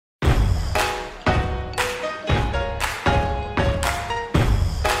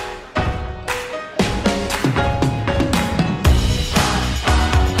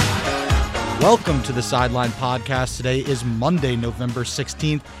Welcome to the Sideline Podcast. Today is Monday, November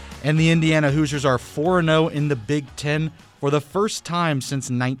 16th, and the Indiana Hoosiers are 4-0 in the Big Ten for the first time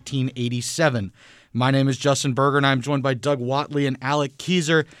since 1987. My name is Justin Berger, and I'm joined by Doug Whatley and Alec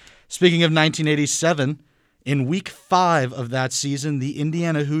Keyser. Speaking of 1987, in Week 5 of that season, the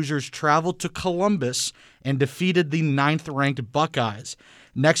Indiana Hoosiers traveled to Columbus and defeated the 9th-ranked Buckeyes.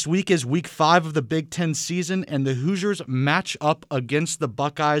 Next week is Week 5 of the Big Ten season, and the Hoosiers match up against the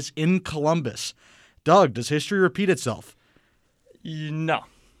Buckeyes in Columbus. Doug, does history repeat itself? No.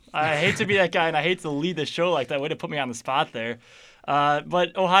 I hate to be that guy, and I hate to lead the show like that. Way to put me on the spot there.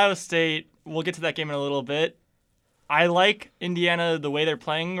 But Ohio State, we'll get to that game in a little bit. I like Indiana the way they're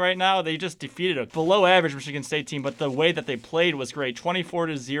playing right now. They just defeated a below-average Michigan State team, but the way that they played was great.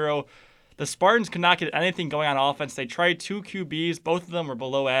 24-0. The Spartans could not get anything going on offense. They tried 2 QBs. Both of them were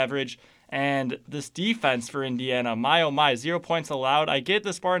below average. And this defense for Indiana, my oh my, 0 points allowed. I get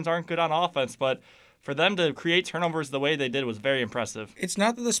the Spartans aren't good on offense, but for them to create turnovers the way they did was very impressive. It's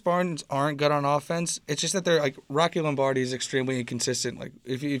not that the Spartans aren't good on offense. It's just that they're like Rocky Lombardi is extremely inconsistent. Like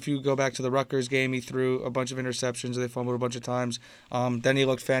if you go back to the Rutgers game, he threw a bunch of interceptions. They fumbled a bunch of times. Then he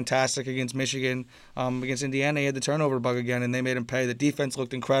looked fantastic against Michigan. Against Indiana, he had the turnover bug again, and they made him pay. The defense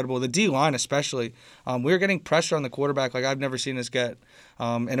looked incredible. The D-line especially. We were getting pressure on the quarterback like I've never seen us get.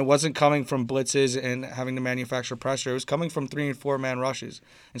 And it wasn't coming from blitzes and having to manufacture pressure. It was coming from 3- and 4-man rushes.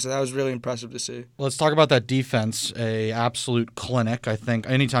 And so that was really impressive to see. Let's talk about that defense. A absolute clinic. I think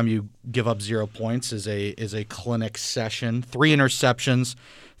anytime you give up 0 points is a clinic session. 3 interceptions,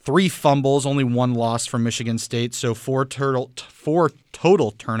 3 fumbles, only 1 loss from Michigan State. So 4 total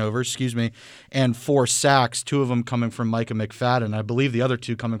turnovers, and 4 sacks. 2 of them coming from Micah McFadden. I believe the other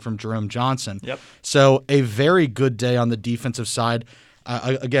 2 coming from Jerome Johnson. Yep. So a very good day on the defensive side.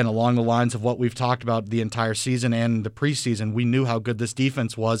 Again, along the lines of what we've talked about the entire season and the preseason, we knew how good this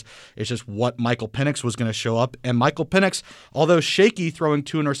defense was. It's just what Michael Penix was going to show up. And Michael Penix, although shaky throwing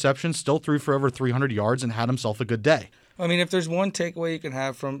 2 interceptions, still threw for over 300 yards and had himself a good day. I mean, if there's one takeaway you can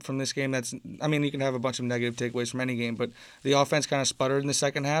have from this game, you can have a bunch of negative takeaways from any game, but the offense kind of sputtered in the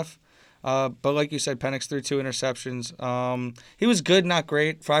second half. But like you said, Penix threw 2 interceptions. He was good, not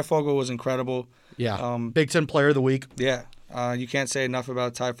great. Freifogel was incredible. Yeah, Big Ten Player of the Week. Yeah. You can't say enough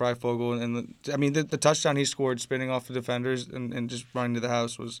about Ty Freifogel. And the touchdown he scored spinning off the defenders and just running to the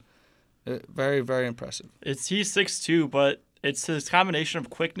house was very, very impressive. He's 6'2", but it's his combination of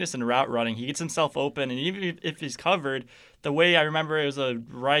quickness and route running. He gets himself open, and even if he's covered, the way I remember it was a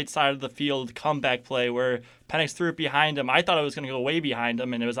right side of the field comeback play where Penix threw it behind him. I thought it was going to go way behind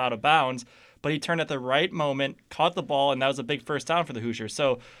him, and it was out of bounds, but he turned at the right moment, caught the ball, and that was a big first down for the Hoosiers.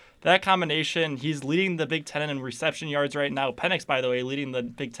 So that combination, he's leading the Big Ten in reception yards right now. Penix, by the way, leading the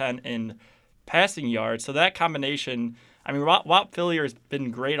Big Ten in passing yards. So that combination, Walt Phillier has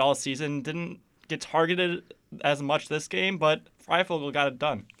been great all season. Didn't get targeted as much this game, but Freifogel got it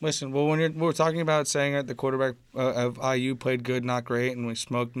done. Listen, well, when we're talking about saying that the quarterback of IU played good, not great, and we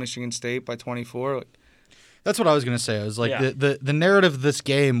smoked Michigan State by 24, that's what I was going to say. I was like, the narrative of this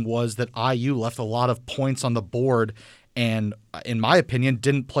game was that IU left a lot of points on the board and, in my opinion,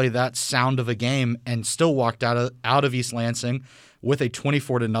 didn't play that sound of a game and still walked out of East Lansing with a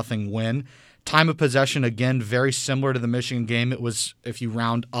 24-0 win. Time of possession, again, very similar to the Michigan game. It was, if you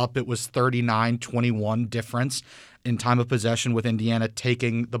round up, it was 39-21 difference in time of possession with Indiana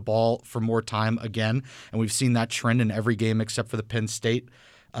taking the ball for more time again. And we've seen that trend in every game except for the Penn State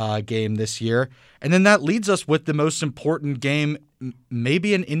game this year. And then that leads us with the most important game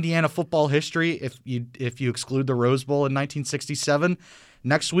maybe in Indiana football history if you exclude the Rose Bowl in 1967.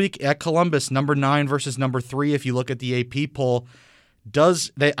 Next week at Columbus, number 9 versus number 3, if you look at the AP poll,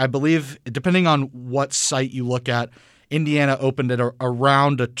 I believe, depending on what site you look at, Indiana opened at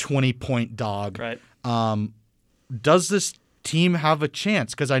around a 20-point dog. Right. Does this team have a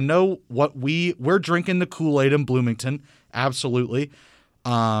chance? Because I know we're drinking the Kool-Aid in Bloomington, absolutely.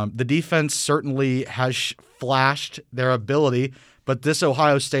 The defense certainly has flashed their ability, but this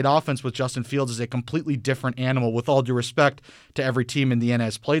Ohio State offense with Justin Fields is a completely different animal. With all due respect to every team Indiana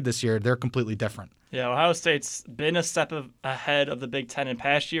has played this year, they're completely different. Yeah, Ohio State's been a step ahead of the Big Ten in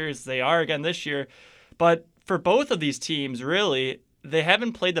past years. They are again this year. But for both of these teams, really, they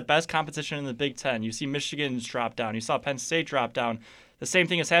haven't played the best competition in the Big Ten. You see Michigan's drop down. You saw Penn State drop down. The same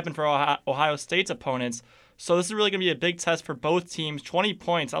thing has happened for Ohio State's opponents. So this is really going to be a big test for both teams. 20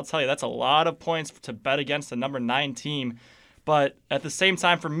 points, I'll tell you, that's a lot of points to bet against the number 9 team. But at the same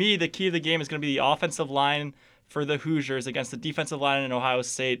time, for me, the key of the game is going to be the offensive line for the Hoosiers against the defensive line in Ohio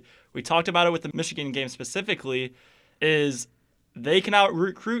State. We talked about it with the Michigan game specifically, is they can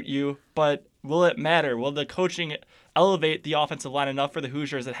out-recruit you, but will it matter? Will the coaching elevate the offensive line enough for the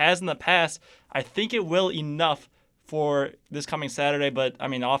Hoosiers. It has in the past. I think it will enough for this coming Saturday, but I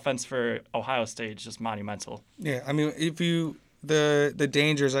mean, offense for Ohio State is just monumental. Yeah, I mean, the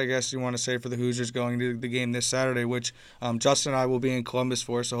dangers, I guess you want to say, for the Hoosiers going to the game this Saturday, which Justin and I will be in Columbus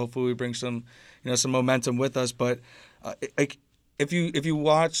for, so hopefully we bring some momentum with us. But if you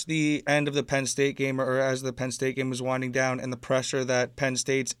watch the end of the Penn State game, or as the Penn State game was winding down, and the pressure that Penn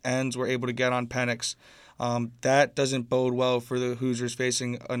State's ends were able to get on Penix, that doesn't bode well for the Hoosiers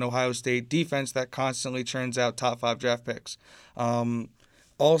facing an Ohio State defense that constantly churns out top 5 draft picks.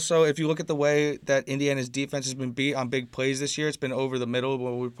 Also, if you look at the way that Indiana's defense has been beat on big plays this year, it's been over the middle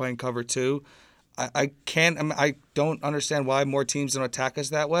when we're playing cover 2. I don't understand why more teams don't attack us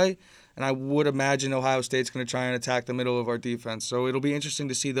that way, and I would imagine Ohio State's going to try and attack the middle of our defense. So it'll be interesting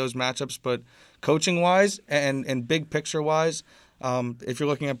to see those matchups. But coaching-wise and big picture-wise, if you're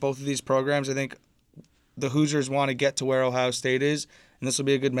looking at both of these programs, I think the Hoosiers want to get to where Ohio State is, and this will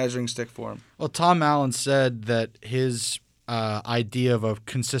be a good measuring stick for them. Well, Tom Allen said that his idea of a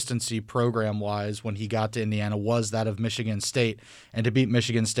consistency program-wise when he got to Indiana was that of Michigan State, and to beat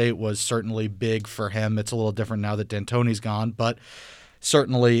Michigan State was certainly big for him. It's a little different now that D'Antoni's gone, but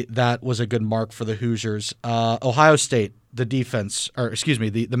certainly that was a good mark for the Hoosiers. Ohio State, the defense, or excuse me,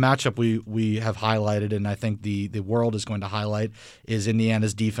 the matchup we have highlighted, and I think the world is going to highlight, is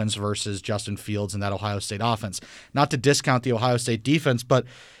Indiana's defense versus Justin Fields and that Ohio State offense. Not to discount the Ohio State defense, but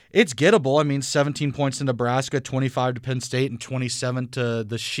it's gettable. I mean, 17 points to Nebraska, 25 to Penn State, and 27 to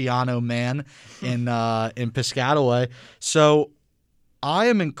the Schiano man in Piscataway. So I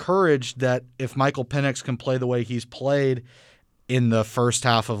am encouraged that if Michael Penix can play the way he's played in the first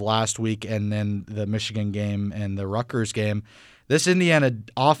half of last week and then the Michigan game and the Rutgers game, this Indiana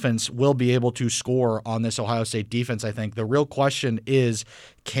offense will be able to score on this Ohio State defense, I think. The real question is,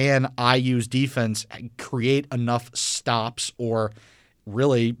 can IU's defense create enough stops or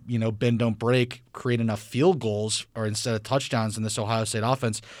really, bend, don't break, create enough field goals or instead of touchdowns in this Ohio State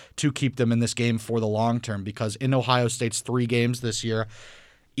offense to keep them in this game for the long term? Because in Ohio State's 3 games this year,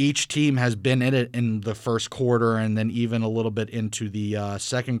 each team has been in it in the first quarter and then even a little bit into the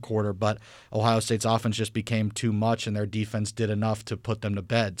second quarter, but Ohio State's offense just became too much and their defense did enough to put them to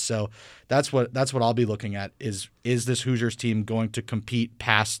bed. So that's what I'll be looking at is this Hoosiers team going to compete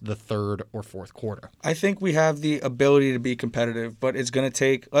past the third or fourth quarter? I think we have the ability to be competitive, but it's going to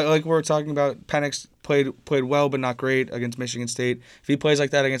take, like we were talking about, Penix played well but not great against Michigan State. If he plays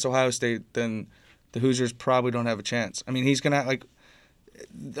like that against Ohio State, then the Hoosiers probably don't have a chance. I mean, he's going to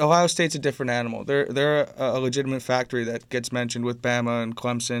Ohio State's a different animal. They're a legitimate factory that gets mentioned with Bama and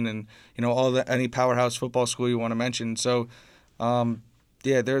Clemson and any powerhouse football school you want to mention. So,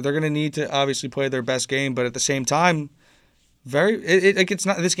 they're going to need to obviously play their best game, but at the same time,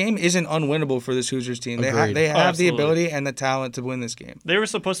 this game isn't unwinnable for this Hoosiers team. They have the ability and the talent to win this game. They were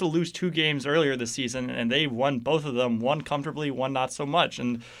supposed to lose 2 games earlier this season, and they won both of them. One comfortably, one not so much.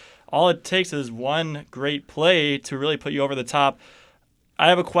 And all it takes is one great play to really put you over the top. I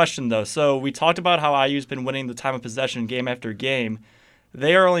have a question, though. So we talked about how IU's been winning the time of possession game after game.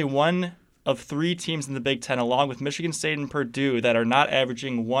 They are only one of 3 teams in the Big Ten, along with Michigan State and Purdue, that are not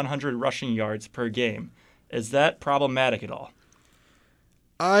averaging 100 rushing yards per game. Is that problematic at all?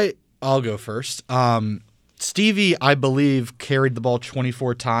 I'll go first. Stevie, I believe, carried the ball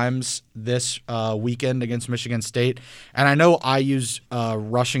 24 times this weekend against Michigan State. And I know IU's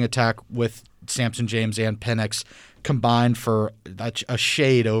rushing attack with Samson James and Penix combined for a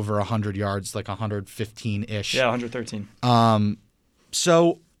shade over 100 yards, like 115-ish. Yeah, 113.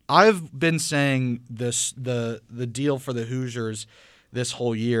 So I've been saying this: the deal for the Hoosiers this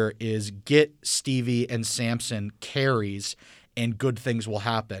whole year is get Stevie and Samson carries, and good things will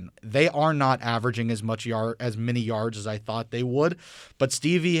happen. They are not averaging as many yards as I thought they would, but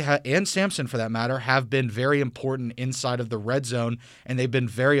Stevie and Samson, for that matter, have been very important inside of the red zone, and they've been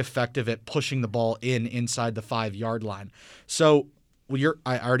very effective at pushing the ball inside the 5-yard line. So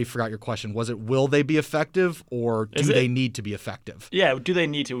I already forgot your question. Was it will they be effective, or do they need to be effective? Yeah, do they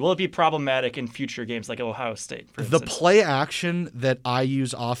need to? Will it be problematic in future games like Ohio State, for instance? The play action that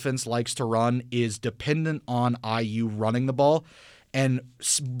IU's offense likes to run is dependent on IU running the ball, and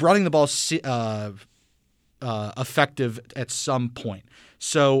running the ball effective at some point.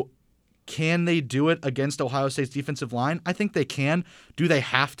 So can they do it against Ohio State's defensive line? I think they can. Do they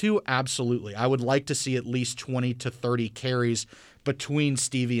have to? Absolutely. I would like to see at least 20 to 30 carries between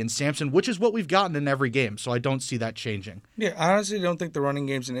Stevie and Sampson, which is what we've gotten in every game, so I don't see that changing. Yeah, I honestly don't think the running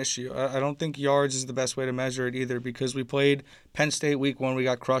game's an issue. I don't think yards is the best way to measure it either, because we played Penn State week 1, we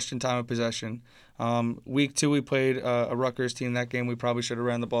got crushed in time of possession. Week 2, we played a Rutgers team. That game we probably should have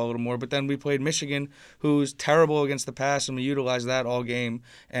ran the ball a little more, but then we played Michigan, who's terrible against the pass, and we utilized that all game,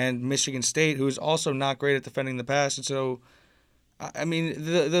 and Michigan State, who's also not great at defending the pass, and so I mean,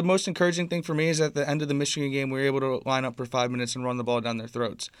 the most encouraging thing for me is at the end of the Michigan game, we were able to line up for 5 minutes and run the ball down their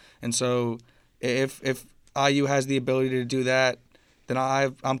throats. And so if IU has the ability to do that, then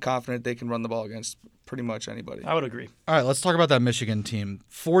I'm confident they can run the ball against pretty much anybody. I would agree. All right, let's talk about that Michigan team.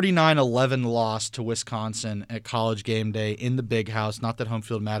 49-11 loss to Wisconsin at College game day in the Big House. Not that home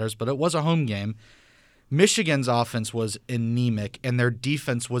field matters, but it was a home game. Michigan's offense was anemic, and their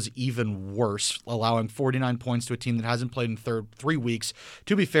defense was even worse, allowing 49 points to a team that hasn't played in 3 weeks.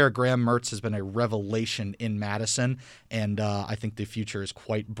 To be fair, Graham Mertz has been a revelation in Madison, and I think the future is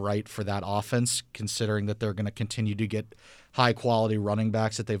quite bright for that offense, considering that they're going to continue to get high-quality running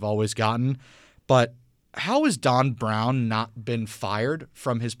backs that they've always gotten. But how has Don Brown not been fired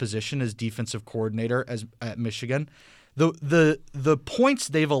from his position as defensive coordinator at Michigan? The points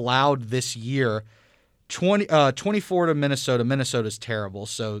they've allowed this year, 24 to Minnesota. Minnesota's terrible,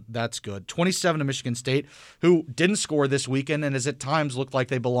 so that's good. 27 to Michigan State, who didn't score this weekend and has at times looked like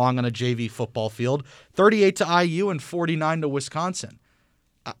they belong on a JV football field. 38 to IU and 49 to Wisconsin.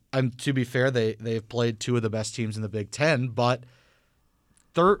 To be fair, they've played 2 of the best teams in the Big Ten, but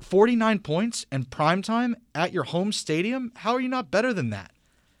 49 points in primetime at your home stadium? How are you not better than that?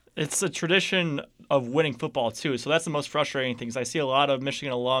 It's a tradition of winning football, too, so that's the most frustrating thing. I see a lot of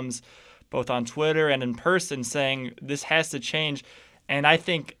Michigan alums both on Twitter and in person, saying this has to change. And I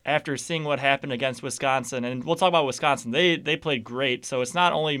think after seeing what happened against Wisconsin, and we'll talk about Wisconsin, they played great. So it's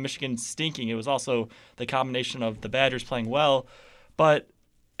not only Michigan stinking, it was also the combination of the Badgers playing well. But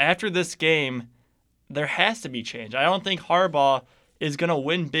after this game, there has to be change. I don't think Harbaugh is going to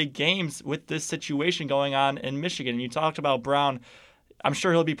win big games with this situation going on in Michigan. You talked about Brown. I'm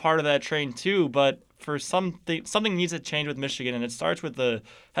sure he'll be part of that train too, but for something needs to change with Michigan, and it starts with the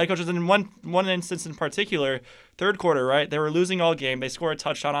head coaches. And in one instance in particular, third quarter, right, they were losing all game. They score a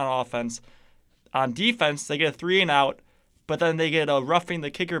touchdown on offense. On defense, they get a 3-and-out, but then they get a roughing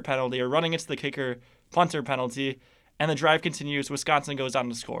the kicker penalty or running into the kicker punter penalty, and the drive continues. Wisconsin goes down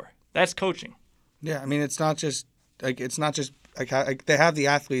to score. That's coaching. Yeah, I mean, it's not just they have the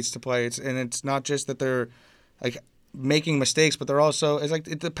athletes to play. It's not just that they're like making mistakes, but they're also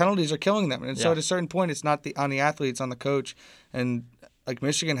the penalties are killing them, and so at a certain point, it's not on the athletes, on the coach, and like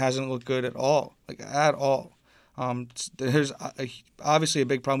Michigan hasn't looked good at all. There's obviously a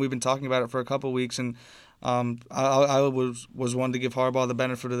big problem. We've been talking about it for a couple of weeks, and I was one to give Harbaugh the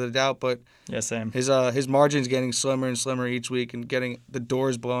benefit of the doubt, but yeah, same. His margin's getting slimmer and slimmer each week, and getting the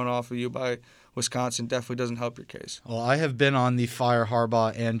doors blown off of you by Wisconsin definitely doesn't help your case. Well, I have been on the fire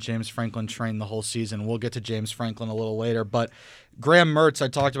Harbaugh and James Franklin train the whole season. We'll get to James Franklin a little later, but Graham Mertz, I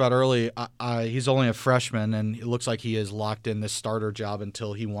talked about early, he's only a freshman, and it looks like he is locked in this starter job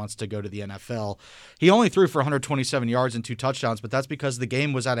until he wants to go to the NFL. He only threw for 127 yards and 2 touchdowns, but that's because the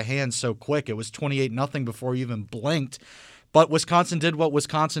game was out of hand so quick. It was 28-0 before he even blinked. But Wisconsin did what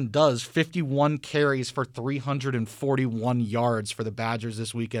Wisconsin does, 51 carries for 341 yards for the Badgers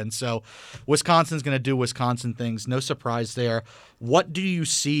this weekend. So Wisconsin's going to do Wisconsin things. No surprise there. What do you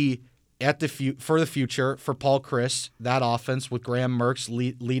see for the future for Paul Chryst, that offense with Graham Mertz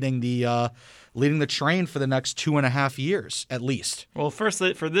leading the train for the next 2.5 years at least? Well, first,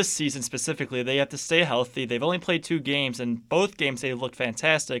 for this season specifically, they have to stay healthy. They've only played 2 games, and both games they looked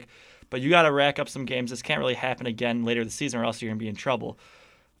fantastic. But you got to rack up some games. This can't really happen again later this season, or else you're going to be in trouble.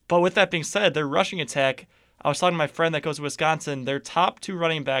 But with that being said, their rushing attack, I was talking to my friend that goes to Wisconsin, their top 2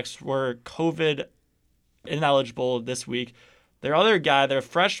 running backs were COVID ineligible this week. Their other guy, their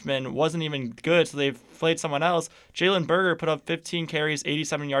freshman, wasn't even good, so they played someone else. Jalen Berger put up 15 carries,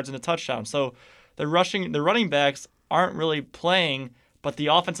 87 yards, and a touchdown. So the running backs aren't really playing, but the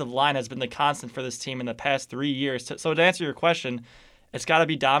offensive line has been the constant for this team in the past 3 years. So to answer your question, it's got to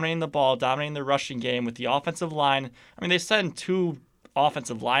be dominating the ball, dominating the rushing game with the offensive line. I mean, they send 2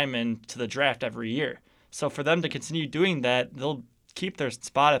 offensive linemen to the draft every year. So for them to continue doing that, they'll keep their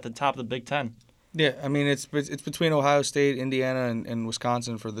spot at the top of the Big Ten. Yeah, I mean, it's between Ohio State, Indiana, and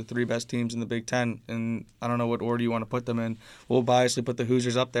Wisconsin for the 3 best teams in the Big Ten. And I don't know what order you want to put them in. We'll biasly put the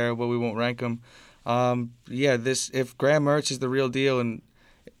Hoosiers up there, but we won't rank them. If Graham Mertz is the real deal, and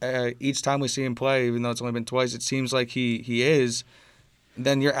each time we see him play, even though it's only been twice, it seems like he is,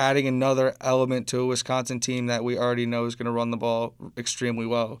 then you're adding another element to a Wisconsin team that we already know is going to run the ball extremely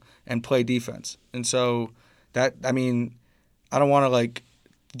well and play defense. And so that, I mean, I don't want to like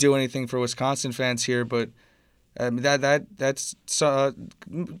do anything for Wisconsin fans here, but that's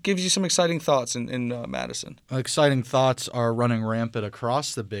gives you some exciting thoughts in Madison. Exciting thoughts are running rampant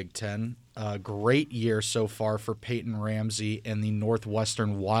across the Big Ten. Great year so far for Peyton Ramsey and the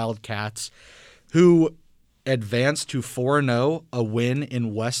Northwestern Wildcats, who advanced to 4-0, a win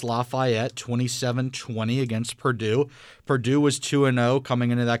in West Lafayette, 27-20 against Purdue. Purdue was 2-0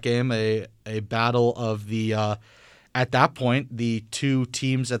 coming into that game, a battle of the, at that point, the two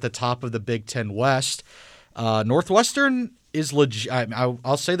teams at the top of the Big Ten West. Northwestern is legit.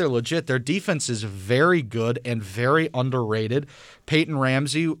 I'll say they're legit. Their defense is very good and very underrated. Peyton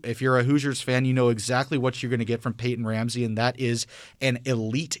Ramsey, if you're a Hoosiers fan, you know exactly what you're going to get from Peyton Ramsey, and that is an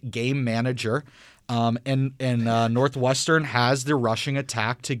elite game manager. And Northwestern has the rushing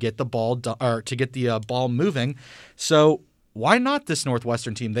attack to get the ball ball moving. So why not this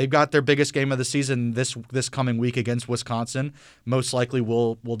Northwestern team? They've got their biggest game of the season this coming week against Wisconsin. Most likely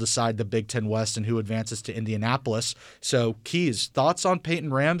will decide the Big Ten West and who advances to Indianapolis. So, Keys, thoughts on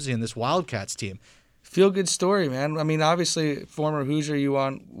Peyton Ramsey and this Wildcats team? Feel good story, man. I mean, obviously, former Hoosier,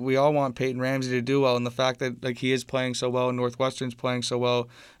 we all want Peyton Ramsey to do well, and the fact that like he is playing so well and Northwestern's playing so well,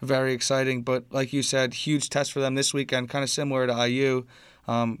 very exciting. But like you said, huge test for them this weekend, kind of similar to IU.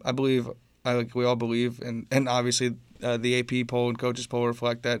 I believe, we all believe, and obviously the AP poll and coaches poll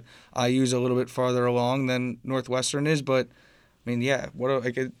reflect that IU's a little bit farther along than Northwestern is. But I mean, yeah, what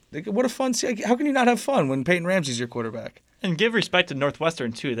a fun. How can you not have fun when Peyton Ramsey's your quarterback? And give respect to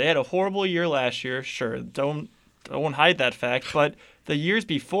Northwestern, too. They had a horrible year last year, sure. Don't hide that fact. But the years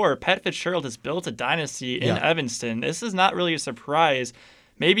before, Pat Fitzgerald has built a dynasty in Evanston. This is not really a surprise.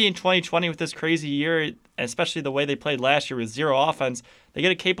 Maybe in 2020 with this crazy year, especially the way they played last year with zero offense, they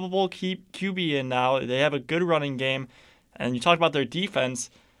get a capable QB in now. They have a good running game. And you talked about their defense.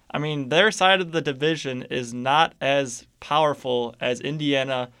 I mean, their side of the division is not as powerful as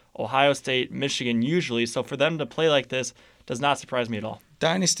Indiana, Ohio State, Michigan usually. So for them to play like this does not surprise me at all.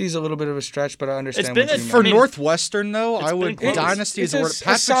 Dynasty's a little bit of a stretch, but I understand. For Northwestern, though, Dynasty is a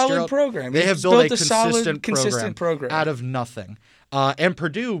solid program. They have built a consistent program out of nothing. And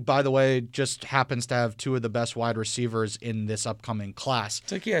Purdue, by the way, just happens to have two of the best wide receivers in this upcoming class.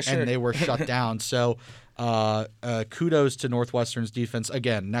 It's like, yeah, sure. And they were shut down. So kudos to Northwestern's defense.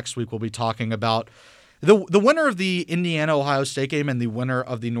 Again, next week we'll be talking about the winner of the Indiana-Ohio State game and the winner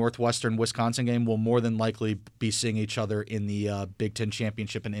of the Northwestern-Wisconsin game will more than likely be seeing each other in the Big Ten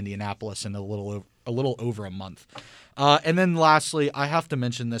Championship in Indianapolis in a little over a month. And then lastly, I have to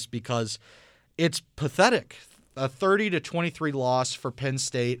mention this because it's pathetic. A 30-23 loss for Penn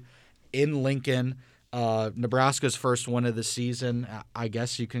State in Lincoln. Nebraska's first win of the season. I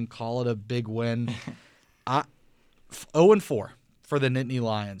guess you can call it a big win. 0-4 for the Nittany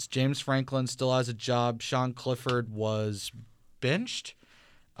Lions. James Franklin still has a job. Sean Clifford was benched.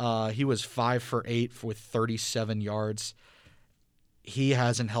 He was 5 for 8 with 37 yards. He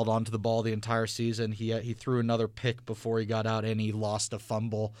hasn't held on to the ball the entire season. He threw another pick before he got out, and he lost a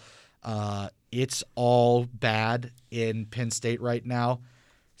fumble. It's all bad in Penn State right now.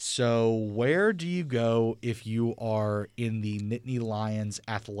 So where do you go if you are in the Nittany Lions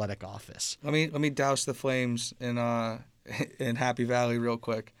athletic office? Let me douse the flames in Happy Valley real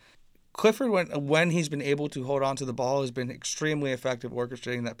quick. Clifford, when he's been able to hold on to the ball, has been extremely effective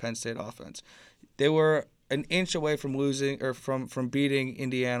orchestrating that Penn State offense. They were an inch away from losing or from beating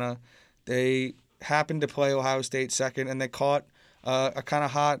Indiana. They happened to play Ohio State second, and they caught a kind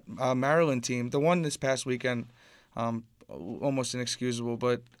of hot Maryland team. The one this past weekend, almost inexcusable.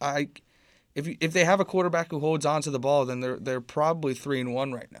 But if they have a quarterback who holds on to the ball, then they're probably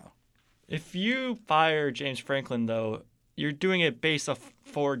 3-1 right now. If you fire James Franklin, though, you're doing it based off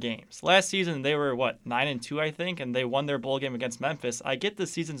 4 games. Last season, they were, 9-2, I think, and they won their bowl game against Memphis. I get the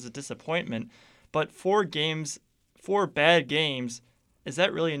season's a disappointment, but 4 bad games, is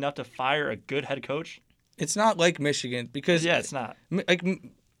that really enough to fire a good head coach? It's not like Michigan because it's not. Like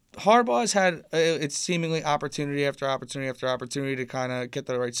Harbaugh's had it's seemingly opportunity after opportunity after opportunity to kind of get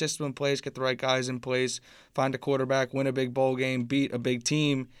the right system in place, get the right guys in place, find a quarterback, win a big bowl game, beat a big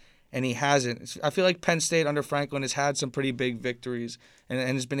team. And he hasn't. I feel like Penn State under Franklin has had some pretty big victories and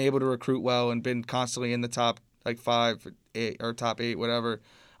has been able to recruit well and been constantly in the top 5, 8, or top 8, whatever,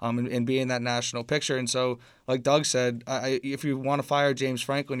 and be in that national picture. And so, like Doug said, if you want to fire James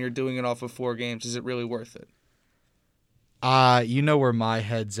Franklin, you're doing it off of 4 games. Is it really worth it? You know where my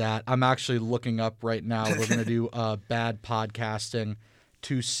head's at. I'm actually looking up right now. We're going to do bad podcasting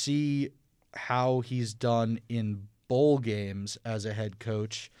to see how he's done in bowl games as a head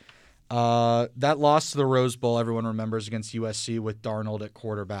coach. That loss to the Rose Bowl, everyone remembers, against USC with Darnold at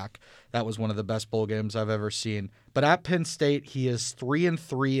quarterback. That was one of the best bowl games I've ever seen. But at Penn State, he is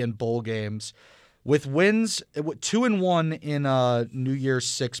 3-3 in bowl games, with wins 2-1 in New Year's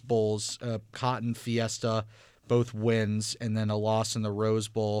Six bowls, Cotton Fiesta, both wins, and then a loss in the Rose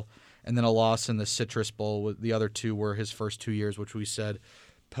Bowl, and then a loss in the Citrus Bowl. The other two were his first 2 years, which we said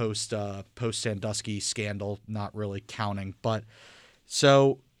post Sandusky scandal, not really counting. But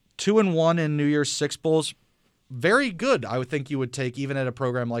so 2-1 in New Year's Six bowls, very good. I would think you would take even at a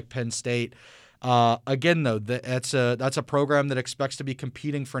program like Penn State. Again, though, that's a program that expects to be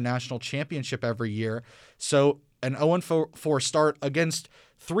competing for a national championship every year. So an 0-4 start against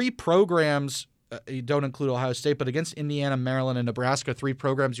three programs. You don't include Ohio State, but against Indiana, Maryland, and Nebraska, three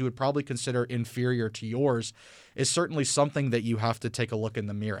programs you would probably consider inferior to yours, is certainly something that you have to take a look in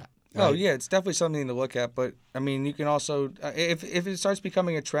the mirror at. Right? Oh, yeah, it's definitely something to look at. But, I mean, you can also if it starts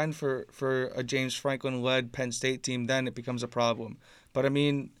becoming a trend for a James Franklin-led Penn State team, then it becomes a problem. But, I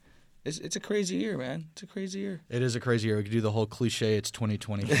mean, it's a crazy year, man. It's a crazy year. It is a crazy year. We could do the whole cliche, it's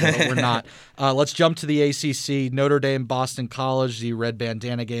 2020, but we're not. Let's jump to the ACC. Notre Dame, Boston College, the red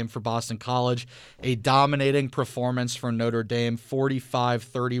bandana game for Boston College. A dominating performance for Notre Dame,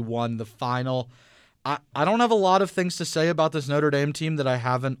 45-31, the final. I don't have a lot of things to say about this Notre Dame team that I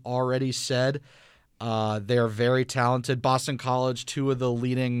haven't already said. They are very talented. Boston College, two of the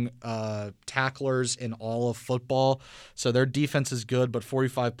leading tacklers in all of football. So their defense is good, but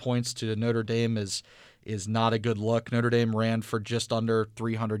 45 points to Notre Dame is not a good look. Notre Dame ran for just under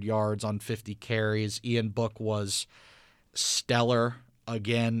 300 yards on 50 carries. Ian Book was stellar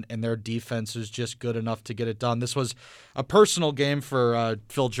again, and their defense is just good enough to get it done. This was a personal game for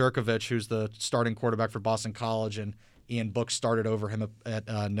Phil Jerkovich, who's the starting quarterback for Boston College, and Ian Book started over him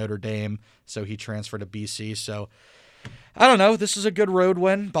at Notre Dame, so he transferred to BC. So I don't know. This is a good road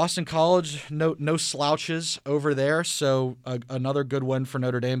win. Boston College, no slouches over there, so another good win for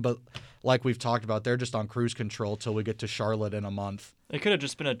Notre Dame. But like we've talked about, they're just on cruise control till we get to Charlotte in a month. It could have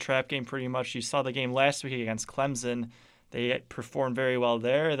just been a trap game pretty much. You saw the game last week against Clemson. They performed very well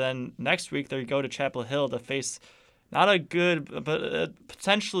there. Then next week they go to Chapel Hill to face not a good, but a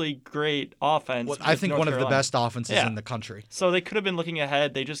potentially great offense. Well, I think North one Carolina. of the best offenses in the country. So they could have been looking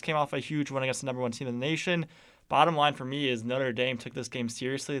ahead. They just came off a huge win against the number one team in the nation. Bottom line for me is Notre Dame took this game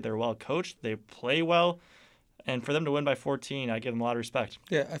seriously. They're well coached. They play well. And for them to win by 14, I give them a lot of respect.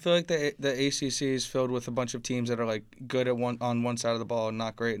 Yeah, I feel like the ACC is filled with a bunch of teams that are like good at on one side of the ball and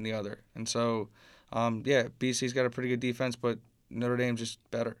not great in the other. And so, BC's got a pretty good defense, but Notre Dame's just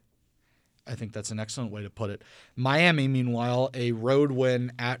better. I think that's an excellent way to put it. Miami, meanwhile, a road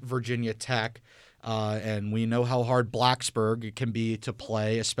win at Virginia Tech. And we know how hard Blacksburg can be to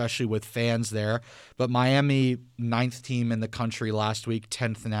play, especially with fans there. But Miami, 9th team in the country last week,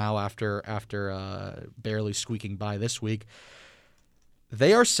 10th now after barely squeaking by this week.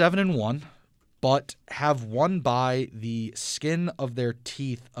 They are 7-1, but have won by the skin of their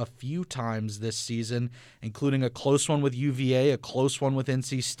teeth a few times this season, including a close one with UVA, a close one with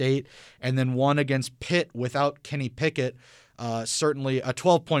NC State, and then one against Pitt without Kenny Pickett. Certainly a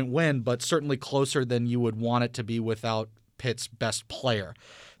 12-point win, but certainly closer than you would want it to be without Pitt's best player.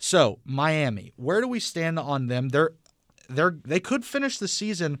 So, Miami, where do we stand on them? They could finish the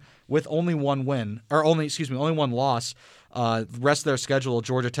season with only one win, or only one loss. The rest of their schedule: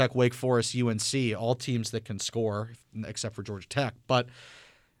 Georgia Tech, Wake Forest, UNC, all teams that can score, except for Georgia Tech. But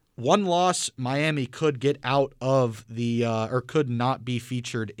one loss, Miami could get out of the or could not be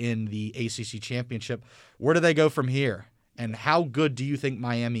featured in the ACC championship. Where do they go from here? And how good do you think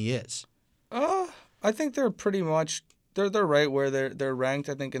Miami is? I think they're pretty much they're right where they're ranked.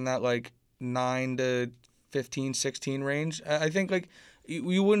 I think in that like 9 to 15, 16 range. I think like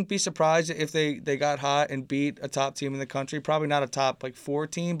you wouldn't be surprised if they got hot and beat a top team in the country. Probably not a top like 4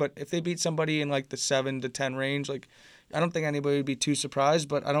 team, but if they beat somebody in like the 7 to 10 range, like I don't think anybody would be too surprised.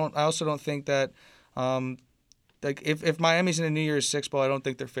 But I also don't think that like if Miami's in a New Year's Six bowl, I don't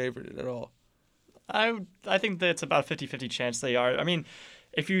think they're favored at all. I think that it's about a 50-50 chance they are. I mean,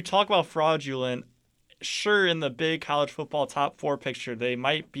 if you talk about fraudulent, sure, in the big college football top 4 picture, they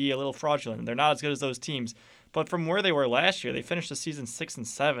might be a little fraudulent. They're not as good as those teams. But from where they were last year, they finished the season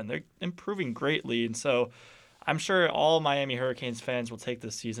 6-7. They're improving greatly. And so I'm sure all Miami Hurricanes fans will take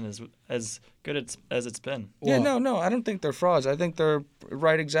this season as good as it's been. Yeah, no, I don't think they're frauds. I think they're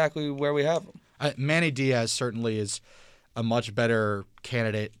right exactly where we have them. Manny Diaz certainly is a much better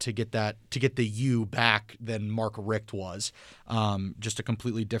candidate to get the U back than Mark Richt was. Just a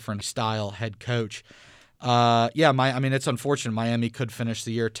completely different style head coach. It's unfortunate. Miami could finish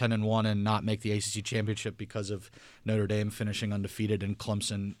the year 10-1 and not make the ACC championship because of Notre Dame finishing undefeated and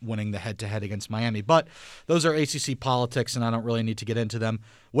Clemson winning the head-to-head against Miami. But those are ACC politics, and I don't really need to get into them.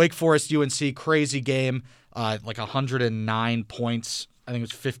 Wake Forest, UNC, crazy game, 109 points. I think it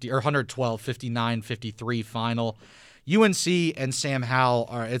was 50 or 112, 59-53 final. UNC and Sam Howell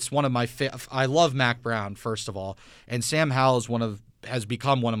it's one of my I love Mac Brown, first of all, and Sam Howell has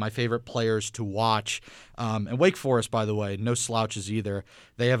become one of my favorite players to watch. And Wake Forest, by the way, no slouches either.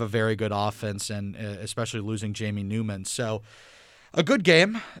 They have a very good offense, and especially losing Jamie Newman. So a good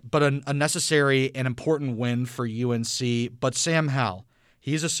game, but a necessary and important win for UNC. But Sam Howell,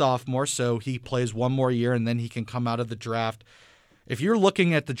 he's a sophomore, so he plays one more year, and then he can come out of the draft. If you're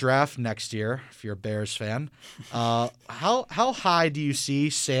looking at the draft next year, if you're a Bears fan, how high do you see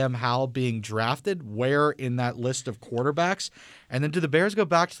Sam Howell being drafted? Where in that list of quarterbacks? And then do the Bears go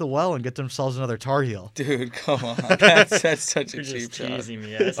back to the well and get themselves another Tar Heel? Dude, come on. That's such a You're cheap just shot. teasing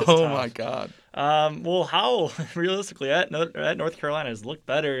me. Yeah, Oh, my God. Well, Howell, realistically, at North Carolina has looked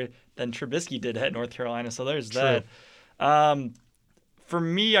better than Trubisky did at North Carolina, so there's True. that. For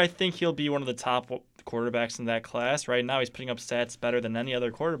me, I think he'll be one of the top quarterbacks in that class. Right now, he's putting up stats better than any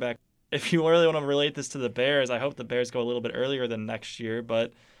other quarterback. If you really want to relate this to the Bears, I hope the Bears go a little bit earlier than next year,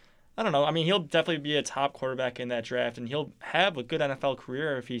 but I don't know. I mean, he'll definitely be a top quarterback in that draft, and he'll have a good NFL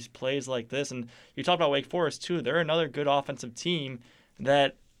career if he plays like this. And you talk about Wake Forest, too. They're another good offensive team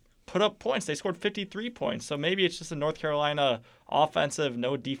that put up points. They scored 53 points, so maybe it's just a North Carolina offensive,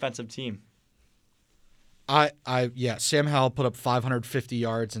 no defensive team. Sam Howell put up 550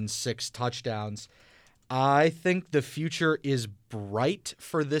 yards and 6 touchdowns. I think the future is bright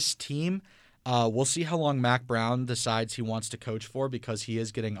for this team. We'll see how long Mac Brown decides he wants to coach for, because he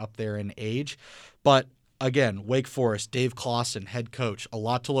is getting up there in age. But again, Wake Forest, Dave Clawson, head coach, a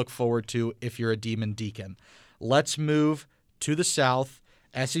lot to look forward to if you're a Demon Deacon. Let's move to the South.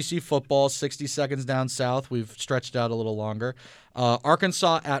 SEC football, 60 seconds down south. We've stretched out a little longer.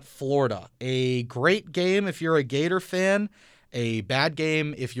 Arkansas at Florida. A great game if you're a Gator fan. A bad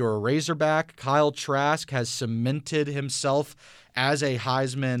game if you're a Razorback. Kyle Trask has cemented himself as a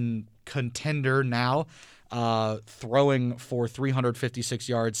Heisman contender now, throwing for 356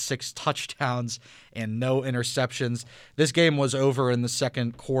 yards, 6 touchdowns, and no interceptions. This game was over in the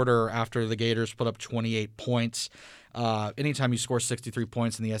second quarter after the Gators put up 28 points. Anytime you score 63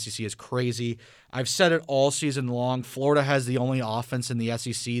 points in the SEC is crazy. I've said it all season long. Florida has the only offense in the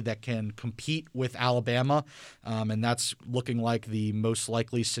SEC that can compete with Alabama, and that's looking like the most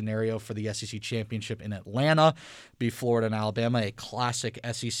likely scenario for the SEC championship in Atlanta. Be Florida and Alabama, a classic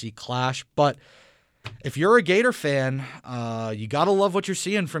SEC clash. But if you're a Gator fan, you got to love what you're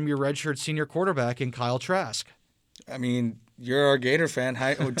seeing from your redshirt senior quarterback in Kyle Trask. I mean, you're a Gator fan.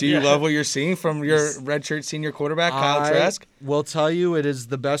 Do you love what you're seeing from your redshirt senior quarterback, Kyle Trask? I will tell you, it is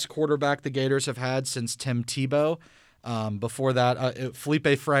the best quarterback the Gators have had since Tim Tebow. Before that,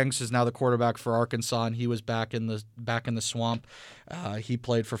 Felipe Franks is now the quarterback for Arkansas, and he was back in the swamp. He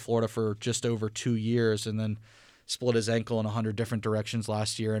played for Florida for just over 2 years, and then split his ankle in 100 different directions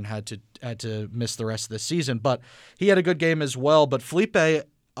last year and had to miss the rest of the season. But he had a good game as well. But Felipe,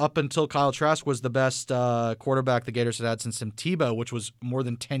 up until Kyle Trask, was the best quarterback the Gators had since Tim Tebow, which was more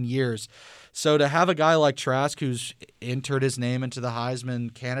than 10 years. So to have a guy like Trask who's entered his name into the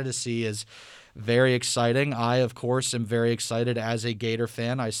Heisman candidacy is very exciting. I, of course, am very excited as a Gator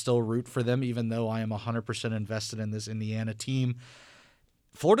fan. I still root for them, even though I am 100% invested in this Indiana team.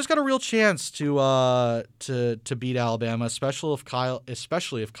 Florida's got a real chance to beat Alabama, especially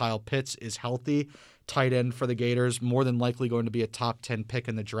if Kyle Pitts is healthy. Tight end for the Gators, more than likely going to be a top 10 pick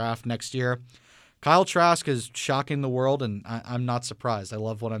in the draft next year. Kyle Trask is shocking the world, and I'm not surprised. I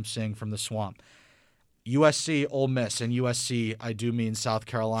love what I'm seeing from the swamp. USC, Ole Miss, and USC, I do mean South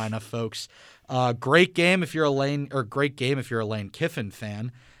Carolina, folks. Great game if you're a Lane Kiffin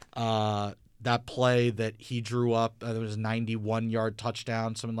fan. That play that he drew up, there was a 91-yard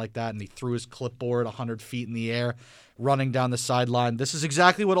touchdown, something like that, and he threw his clipboard 100 feet in the air, running down the sideline. This is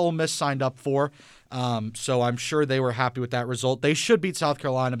exactly what Ole Miss signed up for, so I'm sure they were happy with that result. They should beat South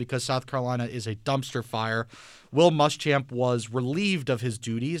Carolina because South Carolina is a dumpster fire. Will Muschamp was relieved of his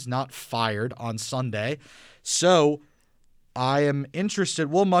duties, not fired, on Sunday. So I am interested.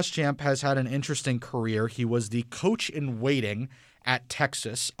 Will Muschamp has had an interesting career. He was the coach in waiting at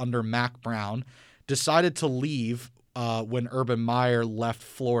Texas under Mac Brown, decided to leave when Urban Meyer left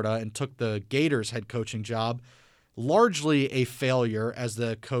Florida and took the Gators head coaching job. Largely a failure as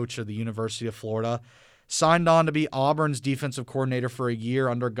the coach of the University of Florida. signed on to be Auburn's defensive coordinator for a year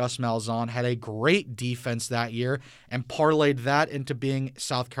under Gus Malzahn, had a great defense that year, and parlayed that into being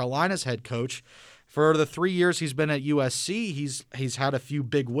South Carolina's head coach. For the 3 years he's been at USC, he's had a few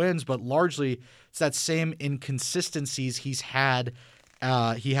big wins, but largely it's that same inconsistencies he had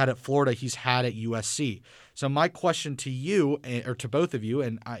at Florida, he's had at USC. So my question to you, or to both of you,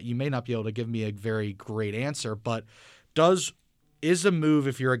 and you may not be able to give me a very great answer, but is a move,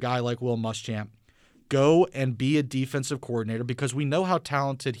 if you're a guy like Will Muschamp, go and be a defensive coordinator, because we know how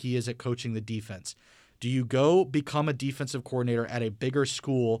talented he is at coaching the defense. Do you go become a defensive coordinator at a bigger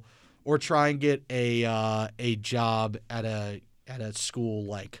school, or try and get a job at a school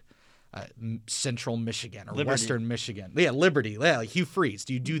like Central Michigan or Liberty. Western Michigan? Yeah, Liberty. Yeah, like Hugh Freeze.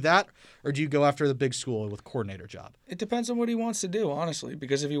 Do you do that, or do you go after the big school with coordinator job? It depends on what he wants to do, honestly,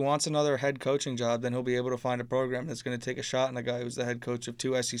 because if he wants another head coaching job, then he'll be able to find a program that's going to take a shot on a guy who's the head coach of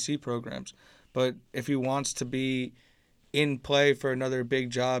 2 SEC programs. But if he wants to be in play for another big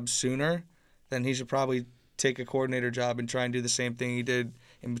job sooner, then he should probably take a coordinator job and try and do the same thing he did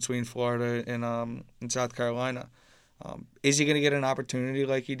in between Florida and South Carolina. Is he going to get an opportunity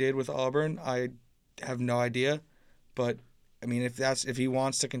like he did with Auburn? I have no idea. But, I mean, if he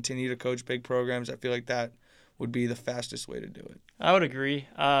wants to continue to coach big programs, I feel like that would be the fastest way to do it. I would agree.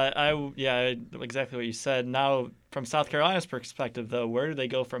 Exactly what you said. Now, from South Carolina's perspective, though, where do they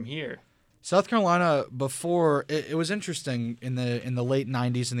go from here? South Carolina, before it was interesting in the late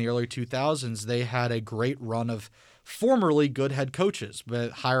 90s and the early 2000s, they had a great run of formerly good head coaches,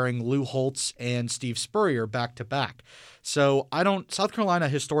 but hiring Lou Holtz and Steve Spurrier back to back. So South Carolina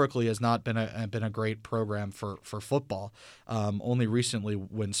historically has not been a great program for football. Only recently,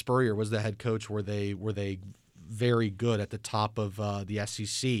 when Spurrier was the head coach, were they very good at the top of the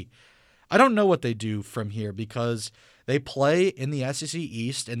SEC. I don't know what they do from here, because they play in the SEC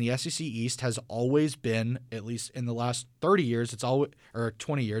East, and the SEC East has always been, at least in the last 30 years,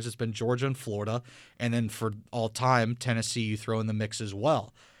 20 years, it's been Georgia and Florida, and then for all time, Tennessee you throw in the mix as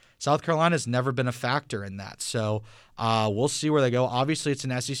well. South Carolina's never been a factor in that, so we'll see where they go. Obviously, it's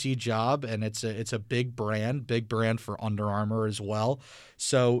an SEC job, and it's a big brand for Under Armour as well.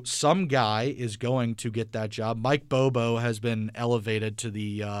 So some guy is going to get that job. Mike Bobo has been elevated to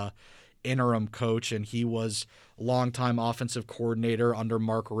the interim coach, and he was longtime offensive coordinator under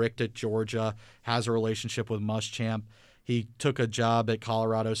Mark Richt at Georgia, has a relationship with Muschamp. He took a job at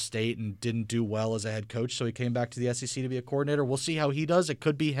Colorado State and didn't do well as a head coach, so he came back to the SEC to be a coordinator. We'll see how he does. It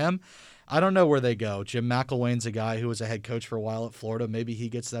could be him. I don't know where they go. Jim McElwain's a guy who was a head coach for a while at Florida. Maybe he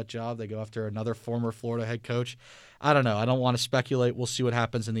gets that job. They go after another former Florida head coach. I don't know. I don't want to speculate. We'll see what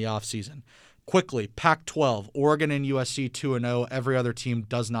happens in the offseason. Quickly, Pac-12, Oregon and USC 2-0. Every other team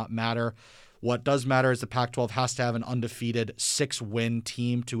does not matter. What does matter is the Pac-12 has to have an undefeated 6-win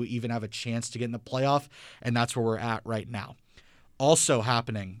team to even have a chance to get in the playoff, and that's where we're at right now. Also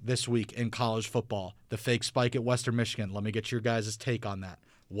happening this week in college football, the fake spike at Western Michigan. Let me get your guys' take on that.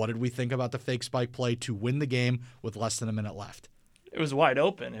 What did we think about the fake spike play to win the game with less than a minute left? It was wide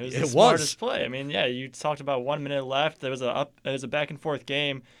open. It was the smartest play. I mean, yeah, you talked about 1 minute left. It was a back and forth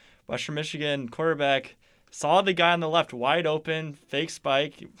game. Western Michigan quarterback saw the guy on the left wide open, fake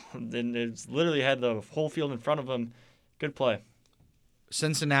spike, and it literally had the whole field in front of him. Good play.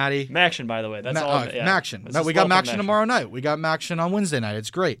 Cincinnati. Maction, by the way. That's all. Yeah. Maction. No, we got Maction tomorrow night. We got Maction on Wednesday night.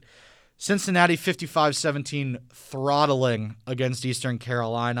 It's great. Cincinnati 55-17 throttling against Eastern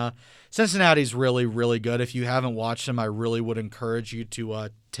Carolina. Cincinnati's really, really good. If you haven't watched them, I really would encourage you to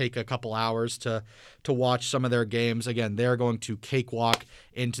take a couple hours to watch some of their games. Again, they're going to cakewalk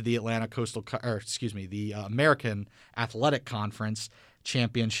into the the American Athletic Conference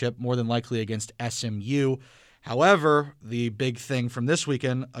Championship, more than likely against SMU. However, the big thing from this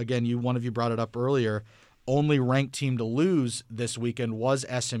weekend, again, one of you brought it up earlier, only ranked team to lose this weekend was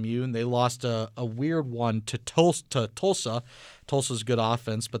SMU, and they lost a weird one to Tulsa. Tulsa's good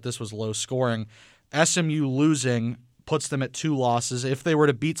offense, but this was low scoring. SMU losing puts them at 2 losses. If they were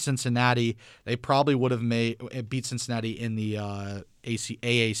to beat Cincinnati, they probably would have beat Cincinnati in the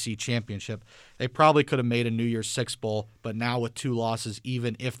AAC championship. They probably could have made a New Year's Six Bowl, but now with 2 losses,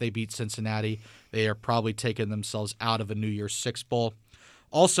 even if they beat Cincinnati, they are probably taking themselves out of a New Year's Six Bowl.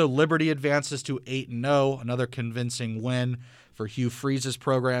 Also, Liberty advances to 8-0, another convincing win for Hugh Freeze's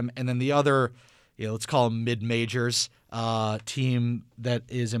program. And then the other, let's call them mid-majors, team that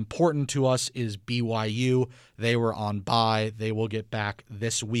is important to us is BYU. They were on bye. They will get back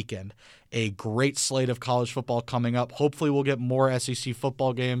this weekend. A great slate of college football coming up. Hopefully we'll get more SEC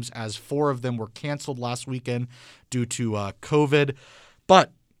football games, as 4 of them were canceled last weekend due to COVID.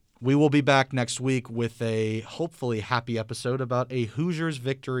 But we will be back next week with a hopefully happy episode about a Hoosiers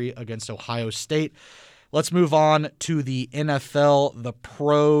victory against Ohio State. Let's move on to the NFL, the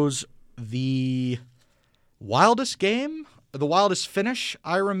pros, the wildest game, the wildest finish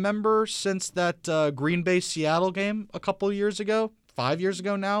I remember since that Green Bay-Seattle game a couple of years ago, 5 years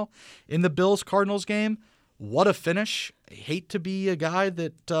ago now, in the Bills-Cardinals game. What a finish. I hate to be a guy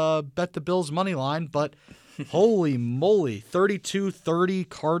that bet the Bills' money line, but holy moly, 32-30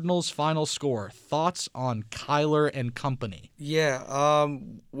 Cardinals final score. Thoughts on Kyler and company? Yeah,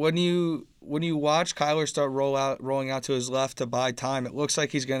 when you watch Kyler start rolling out to his left to buy time, it looks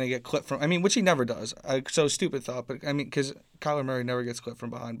like he's going to get clipped from. I mean, which he never does. So stupid thought, but I mean, because Kyler Murray never gets clipped from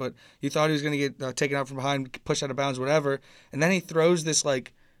behind. But you thought he was going to get taken out from behind, pushed out of bounds, whatever, and then he throws this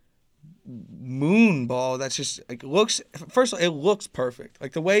like moon ball that's just like looks. First of all, it looks perfect.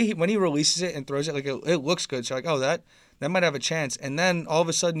 Like the way when he releases it and throws it, like it looks good. So like, oh, that might have a chance. And then all of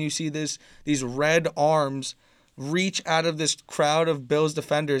a sudden you see these red arms reach out of this crowd of Bills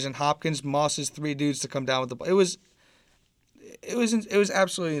defenders, and Hopkins mosses 3 dudes to come down with the ball. It was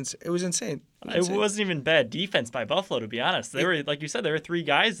absolutely insane. It was insane. It wasn't even bad defense by Buffalo, to be honest. They were, like you said, there were 3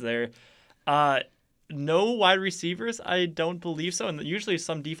 guys there. No wide receivers, I don't believe so. And usually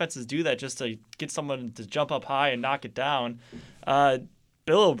some defenses do that just to get someone to jump up high and knock it down.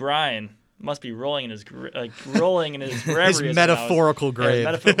 Bill O'Brien must be rolling in his wherever his he is metaphorical grave.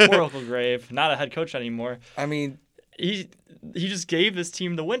 Yeah, his metaphorical grave. Not a head coach anymore. I mean, he just gave this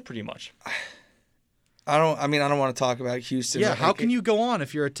team the win pretty much. I don't want to talk about Houston. Yeah, how can you go on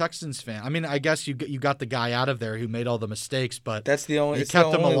if you're a Texans fan? I mean, I guess you got the guy out of there who made all the mistakes, but that's the only. You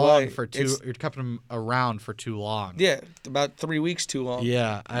kept him You kept him around for too long. Yeah, about 3 weeks too long.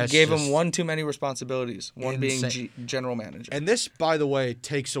 Yeah, you gave him one too many responsibilities. One being general manager. And this, by the way,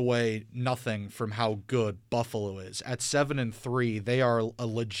 takes away nothing from how good Buffalo is. At 7-3, they are a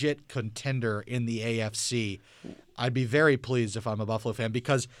legit contender in the AFC. I'd be very pleased if I'm a Buffalo fan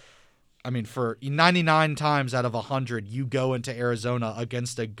because. I mean, for 99 times out of 100, you go into Arizona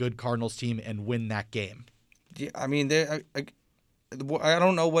against a good Cardinals team and win that game. Yeah, I mean, I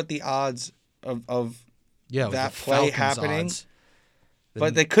don't know what the odds of that play happening,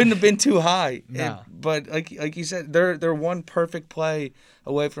 but they couldn't have been too high. No. But like you said, they're one perfect play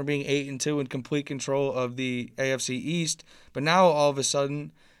away from being 8-2 in complete control of the AFC East. But now all of a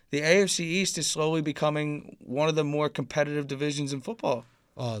sudden, the AFC East is slowly becoming one of the more competitive divisions in football.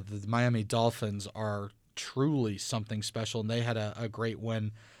 The Miami Dolphins are truly something special, and they had a great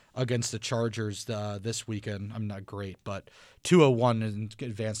win against the Chargers this weekend. I'm not great, but 2-1 and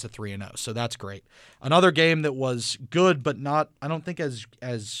advanced to 3-0, so that's great. Another game that was good, but not, I don't think as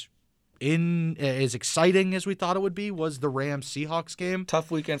exciting as we thought it would be, was the Rams-Seahawks game.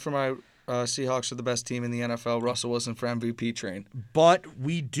 Tough weekend for my Seahawks are the best team in the NFL. Russell Wilson for MVP train. But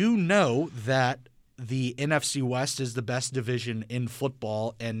we do know that the NFC West is the best division in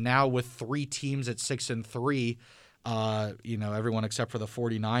football, and now with 3 teams at 6-3, everyone except for the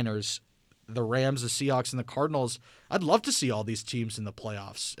 49ers, the Rams, the Seahawks, and the Cardinals, I'd love to see all these teams in the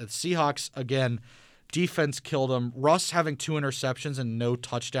playoffs. The Seahawks, again, defense killed them. Russ having 2 interceptions and no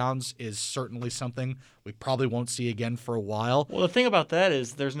touchdowns is certainly something we probably won't see again for a while. Well, the thing about that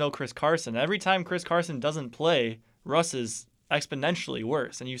is there's no Chris Carson. Every time Chris Carson doesn't play, Russ is exponentially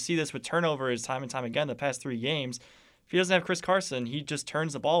worse. And you see this with turnovers time and time again the past 3 games. If he doesn't have Chris Carson, he just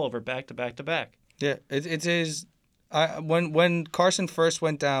turns the ball over back to back to back. Yeah, it is. When Carson first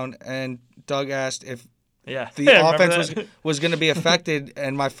went down and Doug asked if the offense was going to be affected,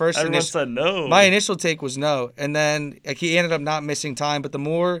 and everyone said no. My initial take was no. And then he ended up not missing time. But the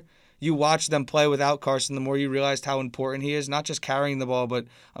more you watch them play without Carson, the more you realized how important he is, not just carrying the ball, but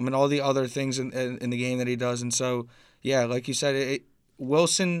all the other things in the game that he does. And so, yeah, like you said,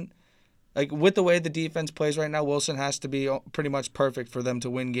 Wilson, like with the way the defense plays right now, Wilson has to be pretty much perfect for them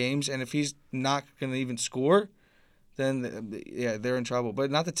to win games. And if he's not going to even score, then they're in trouble. But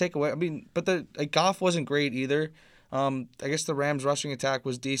not to take away, but Goff wasn't great either. I guess the Rams' rushing attack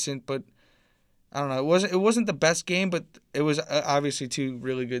was decent, but I don't know. It wasn't the best game, but it was obviously 2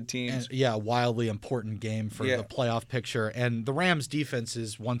 really good teams. A wildly important game for the playoff picture. And the Rams' defense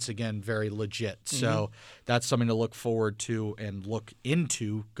is once again very legit. So that's something to look forward to and look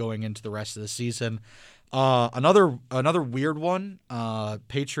into going into the rest of the season. Another weird one,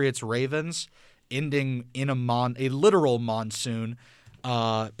 Patriots-Ravens, ending in a literal monsoon.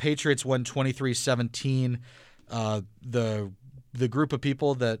 Patriots won 23-17. The group of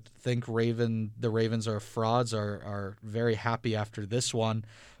people that think the Ravens are frauds are very happy after this one.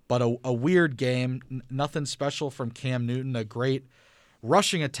 But a weird game, nothing special from Cam Newton, a great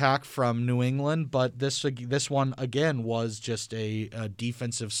rushing attack from New England, but this one again was just a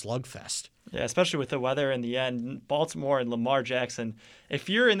defensive slugfest. Yeah, especially with the weather in the end. Baltimore and Lamar Jackson, if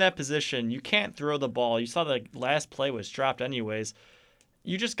you're in that position, you can't throw the ball. You saw the last play was dropped anyways.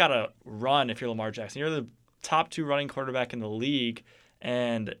 You just got to run if you're Lamar Jackson. You're the top 2 running quarterback in the league,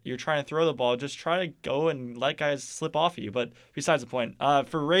 and you're trying to throw the ball. Just try to go and let guys slip off of you. But besides the point,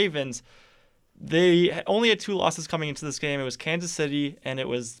 for Ravens, they only had 2 losses coming into this game. It was Kansas City and it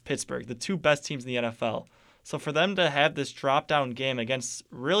was Pittsburgh, the 2 best teams in the NFL. So for them to have this drop-down game against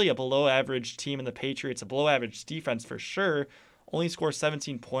really a below-average team in the Patriots, a below-average defense for sure, only score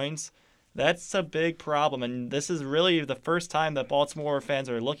 17 points, that's a big problem. And this is really the first time that Baltimore fans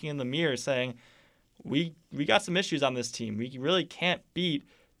are looking in the mirror saying, we got some issues on this team. We really can't beat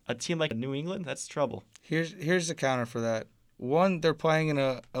a team like New England. That's trouble. Here's the counter for that. One, they're playing in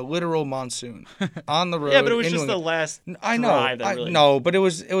a literal monsoon on the road. Yeah, but it was just the last drive. No, but it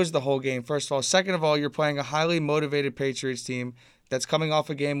was the whole game, first of all. Second of all, you're playing a highly motivated Patriots team that's coming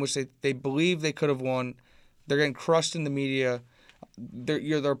off a game which they believe they could have won. They're getting crushed in the media.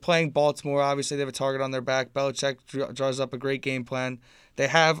 They're playing Baltimore. Obviously, they have a target on their back. Belichick draws up a great game plan. They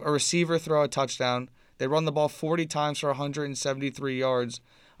have a receiver throw a touchdown. They run the ball 40 times for 173 yards.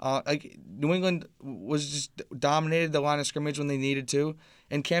 New England was just dominated the line of scrimmage when they needed to,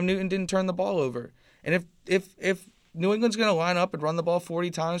 and Cam Newton didn't turn the ball over. And if New England's going to line up and run the ball 40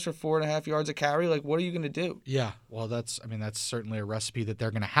 times for 4.5 yards a carry, what are you going to do? Yeah, well, that's certainly a recipe that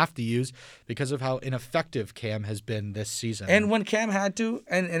they're going to have to use because of how ineffective Cam has been this season. And when Cam had to,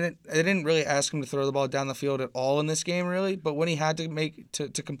 they didn't really ask him to throw the ball down the field at all in this game, really, but when he had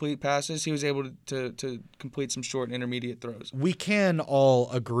to complete passes, he was able to complete some short and intermediate throws. We can all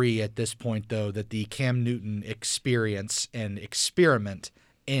agree at this point, though, that the Cam Newton experience and experiment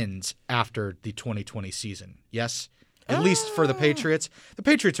ends after the 2020 season. Yes? At least for the Patriots. The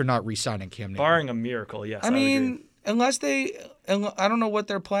Patriots are not re-signing Cam Newton. Barring a miracle, yes. I mean, unless I don't know what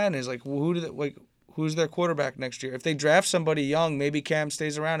their plan is. Who's their quarterback next year? If they draft somebody young, maybe Cam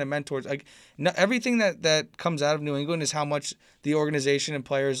stays around and mentors. Everything that comes out of New England is how much the organization and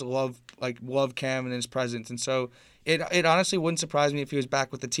players love Cam and his presence. And so it honestly wouldn't surprise me if he was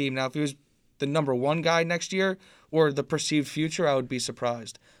back with the team. Now, if he was the number 1 guy next year or the perceived future, I would be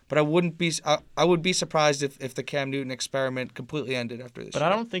surprised. But I would be surprised if the Cam Newton experiment completely ended after this. But I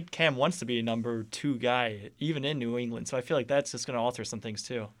don't think Cam wants to be a number 2 guy, even in New England. So I feel like that's just going to alter some things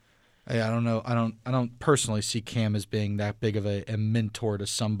too. Yeah, I don't know. I don't personally see Cam as being that big of a mentor to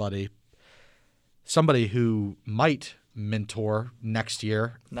somebody who might mentor next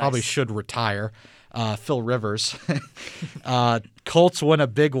year. Nice. Probably should retire. Phil Rivers. Colts win a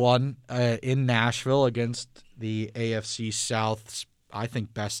big one in Nashville against the AFC South's, I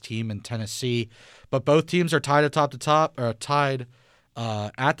think, best team in Tennessee. But both teams are tied at the top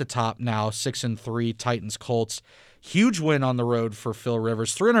now, 6-3, Titans, Colts. Huge win on the road for Phil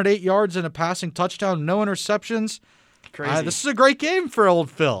Rivers. 308 yards and a passing touchdown, no interceptions. Crazy. This is a great game for old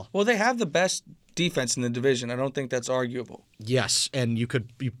Phil. Well, they have the best defense in the division. I don't think that's arguable. Yes, and you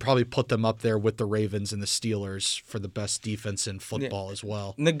probably put them up there with the Ravens and the Steelers for the best defense in football as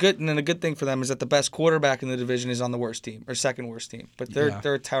well. And the good thing for them is that the best quarterback in the division is on the worst team or second worst team. But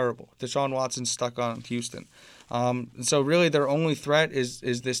they're terrible. Deshaun Watson's stuck on Houston. So really their only threat is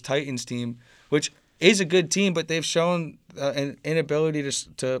this Titans team, which is a good team, but they've shown an inability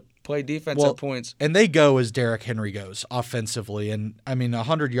to play defense at points. And they go as Derrick Henry goes offensively. And,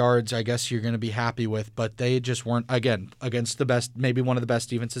 100 yards I guess you're going to be happy with, but they just weren't, again, against the best, maybe one of the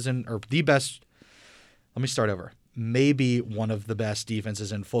best defenses maybe one of the best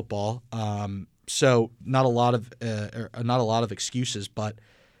defenses in football. So not a lot of excuses, but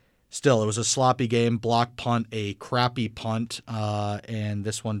still, it was a sloppy game, block punt, a crappy punt, and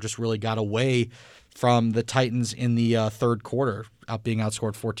this one just really got away from the Titans in the third quarter, being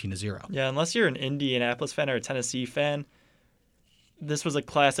outscored 14-0. Yeah, unless you're an Indianapolis fan or a Tennessee fan, this was a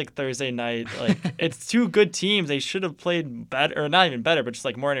classic Thursday night. It's 2 good teams. They should have played better, or not even better, but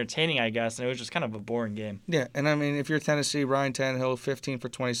just more entertaining, I guess. And it was just kind of a boring game. Yeah, and if you're Tennessee, Ryan Tannehill, 15 for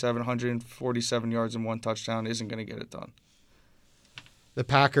 27, 147 yards and 1 touchdown, isn't going to get it done. The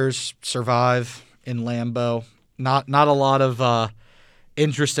Packers survive in Lambeau. Not a lot of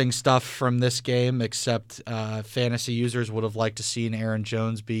interesting stuff from this game, except fantasy users would have liked to see Aaron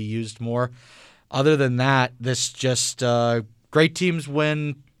Jones be used more. Other than that, this just great teams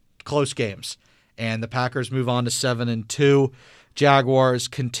win close games, and the Packers move on to 7-2. Jaguars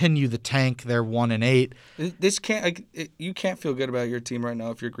continue the tank. They're 1-8. You can't feel good about your team right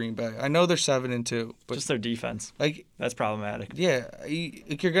now if you're Green Bay. I know they're 7-2, but just their defense. That's problematic. Yeah,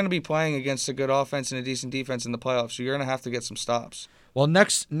 you're going to be playing against a good offense and a decent defense in the playoffs, so you're going to have to get some stops. Well,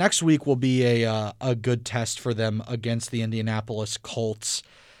 next week will be a good test for them against the Indianapolis Colts.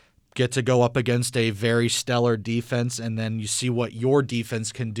 Get to go up against a very stellar defense, and then you see what your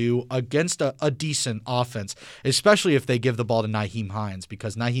defense can do against a decent offense, especially if they give the ball to Nyheim Hines,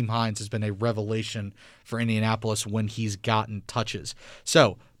 because Nyheim Hines has been a revelation for Indianapolis when he's gotten touches.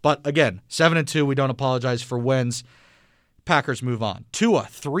 So, but again, 7-2, we don't apologize for wins. Packers move on. Tua,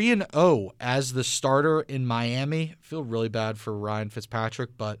 3-0 as the starter in Miami. I feel really bad for Ryan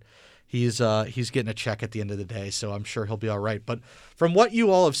Fitzpatrick, but he's getting a check at the end of the day, so I'm sure he'll be all right. But from what you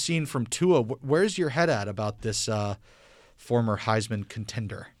all have seen from Tua, where's your head at about this former Heisman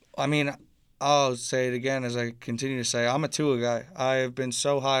contender? I mean, I'll say it again as I continue to say, I'm a Tua guy. I have been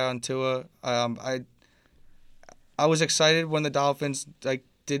so high on Tua. I was excited when the Dolphins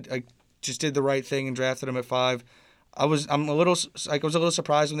just did the right thing and drafted him at 5. I was a little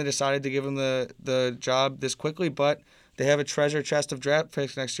surprised when they decided to give him the job this quickly, but they have a treasure chest of draft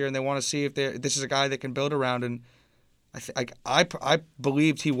picks next year, and they want to see if this is a guy they can build around. And I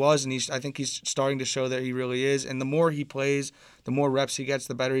believed he was, and I think he's starting to show that he really is. And the more he plays, the more reps he gets,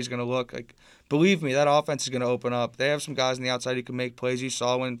 the better he's going to look. Believe me, that offense is going to open up. They have some guys on the outside who can make plays. You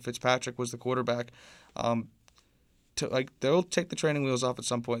saw when Fitzpatrick was the quarterback. They'll take the training wheels off at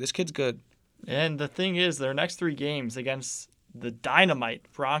some point. This kid's good. And the thing is, their next 3 games against the Dynamite,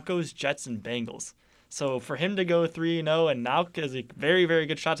 Broncos, Jets, and Bengals. So for him to go 3-0 and now has a very, very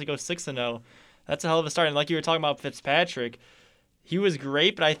good shot to go 6-0, that's a hell of a start. And like you were talking about Fitzpatrick, he was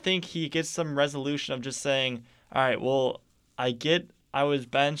great, but I think he gets some resolution of just saying, all right, well, I was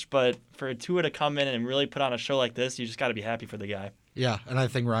benched, but for Tua to come in and really put on a show like this, you just got to be happy for the guy. Yeah, and I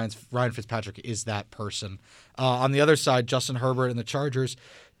think Ryan Fitzpatrick is that person. On the other side, Justin Herbert and the Chargers,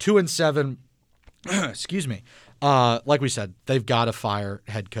 2-7. Excuse me. Like we said, they've got to fire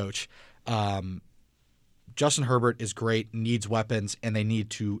head coach. Justin Herbert is great, needs weapons, and they need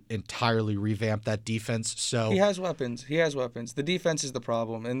to entirely revamp that defense. So he has weapons. The defense is the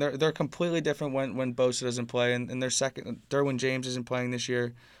problem, and they're completely different when Bosa doesn't play, and their Derwin James isn't playing this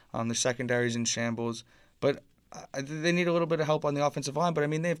year. Their secondary's in shambles, but they need a little bit of help on the offensive line. But I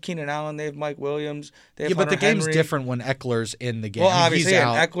mean, they have Keenan Allen, they have Mike Williams, they have but Hunter the game's Henry. different when Eckler's in the game. Well, obviously, he's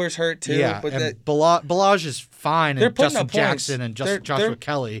out. Eckler's hurt too. Yeah, but and Balaj is fine, and Justin Jackson and Joshua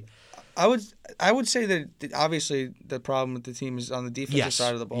Kelly. I would say that obviously the problem with the team is on the defensive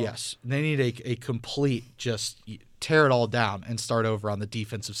side of the ball. Yes, they need a complete just tear it all down and start over on the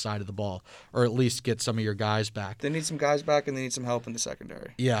defensive side of the ball, or at least get some of your guys back. They need some guys back, and they need some help in the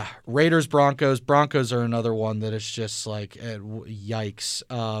secondary. Yeah, Raiders, Broncos. Broncos are another one that is just like yikes.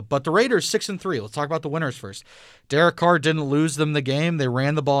 But the Raiders 6-3. Let's talk about the winners first. Derek Carr didn't lose them the game. They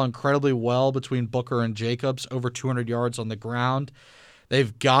ran the ball incredibly well between Booker and Jacobs, over 200 yards on the ground.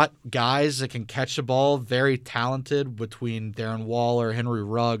 They've got guys that can catch the ball, very talented, between Darren Waller, Henry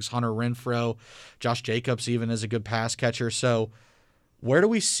Ruggs, Hunter Renfrow, Josh Jacobs even is a good pass catcher. So where do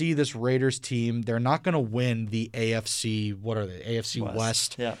we see this Raiders team? They're not going to win the AFC, what are they, AFC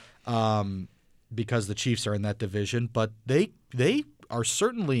West, yeah. Because the Chiefs are in that division, but they are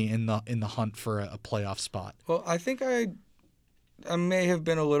certainly in the hunt for a playoff spot. Well, I think I may have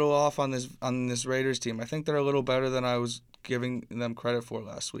been a little off on this Raiders team. I think they're a little better than I was giving them credit for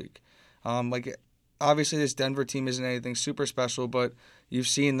last week. Obviously this Denver team isn't anything super special, but you've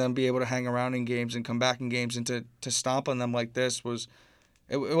seen them be able to hang around in games and come back in games, and to stomp on them like this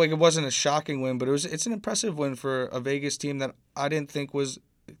it wasn't a shocking win, but it's an impressive win for a Vegas team that I didn't think was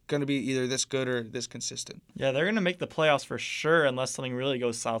going to be either this good or this consistent. Yeah, they're going to make the playoffs for sure unless something really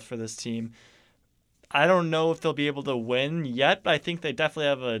goes south for this team. I don't know if they'll be able to win yet, but I think they definitely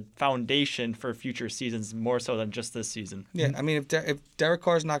have a foundation for future seasons, more so than just this season. Yeah, I mean, if Derek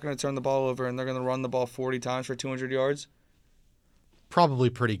Carr's not going to turn the ball over and they're going to run the ball 40 times for 200 yards, probably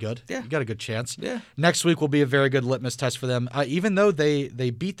pretty good. Yeah. You got a good chance. Yeah. Next week will be a very good litmus test for them. Even though they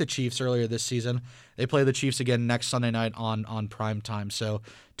beat the Chiefs earlier this season, they play the Chiefs again next Sunday night on prime time. So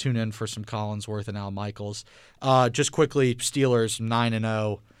tune in for some Collinsworth and Al Michaels. Just quickly, Steelers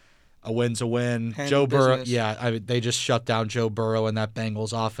 9-0. A win's a win. Handle Joe Burrow, business. they just shut down Joe Burrow and that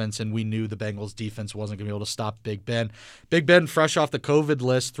Bengals offense, and we knew the Bengals defense wasn't going to be able to stop Big Ben. Big Ben, fresh off the COVID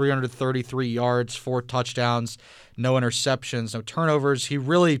list, 333 yards, 4 touchdowns, no interceptions, no turnovers. He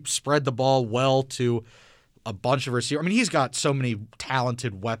really spread the ball well to a bunch of receivers. I mean, he's got so many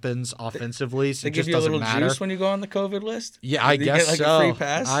talented weapons offensively. So they it give just you a doesn't little matter. juice when you go on the COVID list? Yeah, I guess you get so. A free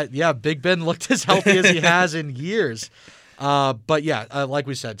pass? Big Ben looked as healthy as he has in years. But yeah, like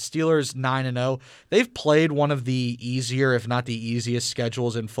we said, Steelers 9-0. They've played one of the easier, if not the easiest,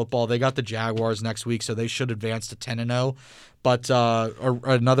 schedules in football. They got the Jaguars next week, so they should advance to 10-0. But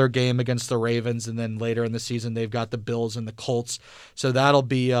another game against the Ravens, and then later in the season they've got the Bills and the Colts. So that'll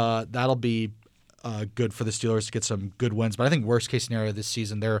be good for the Steelers to get some good wins. But I think worst case scenario this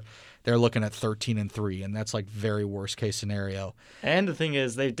season they're looking at 13-3, and that's like very worst case scenario. And the thing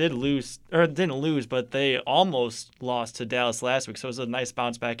is, they didn't lose, but they almost lost to Dallas last week. So it was a nice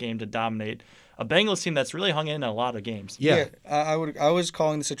bounce back game to dominate a Bengals team that's really hung in a lot of games. Yeah, I was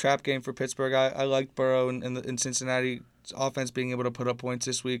calling this a trap game for Pittsburgh. I liked Burrow in Cincinnati's offense being able to put up points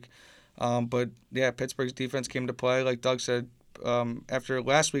this week. But yeah, Pittsburgh's defense came to play. Like Doug said, after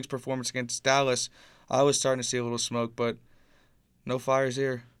last week's performance against Dallas, I was starting to see a little smoke, but no fires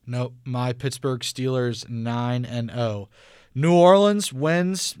here. Nope, my Pittsburgh Steelers 9-0. New Orleans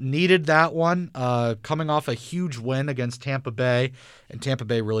wins, needed that one, coming off a huge win against Tampa Bay, and Tampa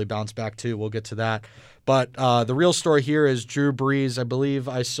Bay really bounced back too. We'll get to that. But the real story here is Drew Brees. I believe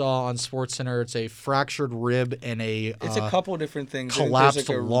I saw on SportsCenter it's a fractured rib and it's a couple different things. Collapsed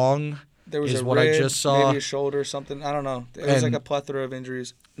lung. There was is a what rib, I just saw. Maybe a shoulder or something. I don't know. It was like a plethora of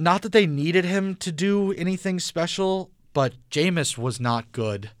injuries. Not that they needed him to do anything special, but Jameis was not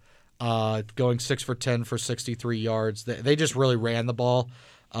good. Going 6 for 10 for 63 yards. They just really ran the ball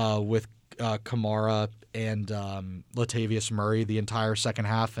with Kamara and Latavius Murray the entire second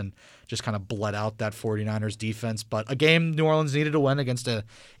half and just kind of bled out that 49ers defense. But a game New Orleans needed to win against an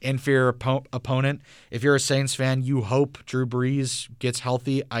inferior opponent. If you're a Saints fan, you hope Drew Brees gets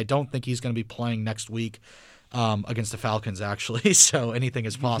healthy. I don't think he's going to be playing next week against the Falcons, actually, so anything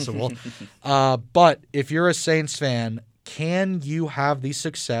is possible. But if you're a Saints fan, can you have the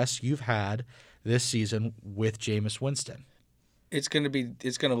success you've had this season with Jameis Winston? It's going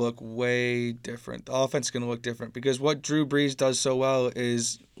to look way different. The offense is going to look different because what Drew Brees does so well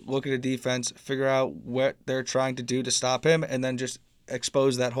is look at a defense, figure out what they're trying to do to stop him, and then just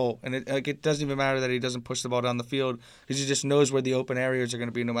expose that hole. And it doesn't even matter that he doesn't push the ball down the field because he just knows where the open areas are going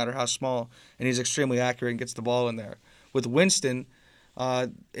to be no matter how small, and he's extremely accurate and gets the ball in there. With Winston,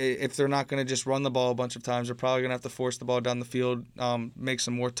 if they're not going to just run the ball a bunch of times, they're probably going to have to force the ball down the field, make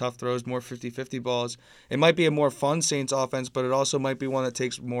some more tough throws, more 50-50 balls. It might be a more fun Saints offense, but it also might be one that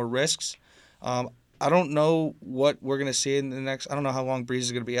takes more risks. I don't know what we're going to see in the next – I don't know how long Brees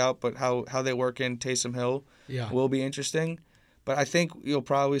is going to be out, but how they work in Taysom Hill will be interesting. But I think you'll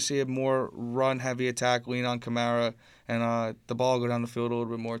probably see a more run-heavy attack, lean on Kamara, and the ball go down the field a little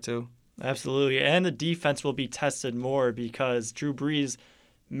bit more too. Absolutely, and the defense will be tested more because Drew Brees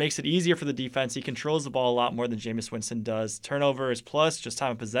makes it easier for the defense. He controls the ball a lot more than Jameis Winston does. Turnover is plus, just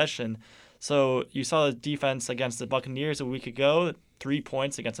time of possession. So you saw the defense against the Buccaneers a week ago, 3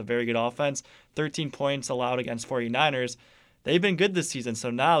 points against a very good offense, 13 points allowed against 49ers. They've been good this season,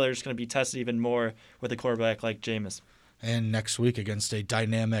 so now they're just going to be tested even more with a quarterback like Jameis. And next week against a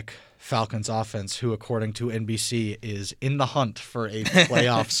dynamic Falcons offense who, according to NBC, is in the hunt for a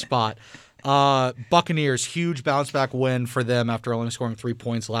playoff spot. Buccaneers, huge bounce-back win for them after only scoring 3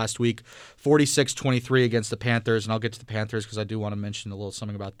 points last week, 46-23 against the Panthers, and I'll get to the Panthers because I do want to mention a little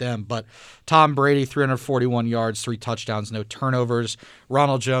something about them. But Tom Brady, 341 yards, 3 touchdowns, no turnovers.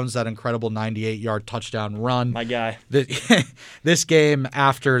 Ronald Jones, that incredible 98-yard touchdown run. My guy. This game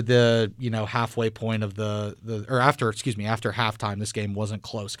after the halfway point of after halftime, this game wasn't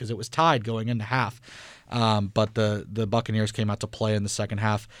close because it was tied going into half. But the Buccaneers came out to play in the second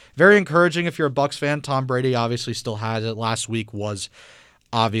half. Very encouraging if you're a Bucs fan. Tom Brady obviously still has it. Last week was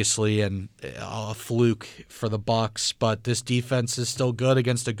obviously a fluke for the Bucs, but this defense is still good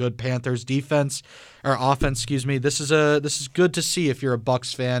against a good Panthers offense. This is good to see if you're a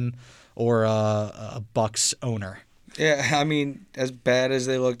Bucs fan or a Bucs owner. Yeah, I mean, as bad as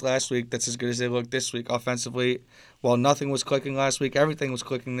they looked last week, that's as good as they looked this week offensively. While nothing was clicking last week, everything was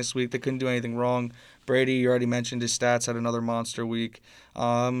clicking this week. They couldn't do anything wrong. Brady, you already mentioned his stats, had another monster week.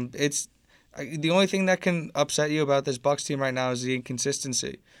 It's the only thing that can upset you about this Bucs team right now is the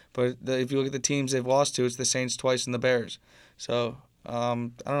inconsistency. But if you look at the teams they've lost to, it's the Saints twice and the Bears. So I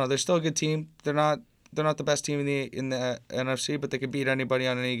don't know. They're still a good team. They're not the best team in the NFC, but they can beat anybody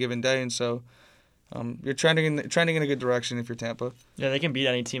on any given day. And so you're trending in a good direction if you're Tampa. Yeah, they can beat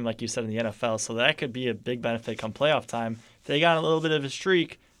any team, like you said, in the NFL. So that could be a big benefit come playoff time. If they got a little bit of a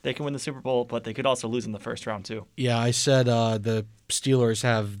streak, they can win the Super Bowl, but they could also lose in the first round too. Yeah, I said the Steelers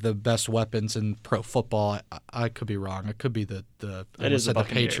have the best weapons in pro football. I could be wrong. It could be the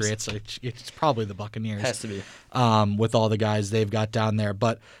Patriots. It's probably the Buccaneers. Has to be. With all the guys they've got down there.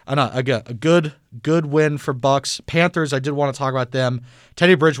 But a good win for Bucks. Panthers, I did want to talk about them.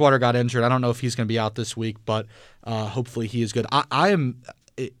 Teddy Bridgewater got injured. I don't know if he's going to be out this week, but hopefully he is good. I am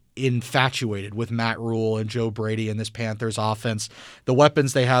infatuated with Matt Rule and Joe Brady and this Panthers offense. The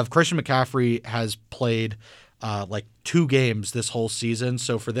weapons they have. Christian McCaffrey has played like 2 games this whole season.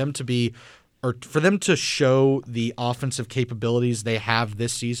 So for them to show the offensive capabilities they have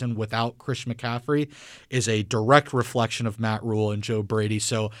this season without Christian McCaffrey is a direct reflection of Matt Rule and Joe Brady.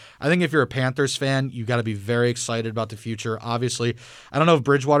 So I think if you're a Panthers fan, you got to be very excited about the future. Obviously, I don't know if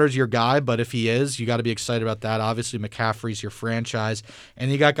Bridgewater's your guy, but if he is, you got to be excited about that. Obviously, McCaffrey's your franchise.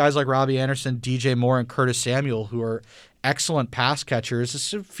 And you got guys like Robbie Anderson, DJ Moore, and Curtis Samuel who are excellent pass catchers.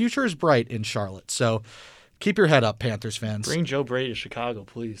 The future is bright in Charlotte. So keep your head up, Panthers fans. Bring Joe Brady to Chicago,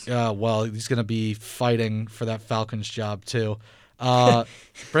 please. Well, he's going to be fighting for that Falcons job, too.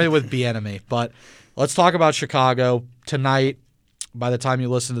 Brady with Bieniemy. But let's talk about Chicago. Tonight, by the time you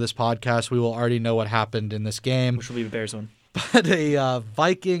listen to this podcast, we will already know what happened in this game. Which will be the Bears one. But a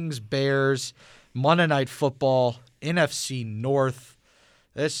Vikings-Bears Monday Night Football, NFC North.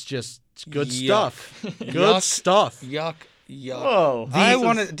 It's just good stuff. Good stuff. Yuck. Whoa.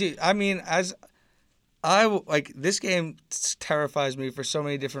 This game terrifies me for so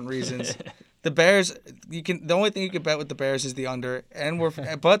many different reasons. The Bears, the only thing you can bet with the Bears is the under,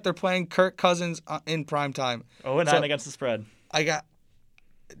 but they're playing Kirk Cousins in prime time. 0-9 against the spread.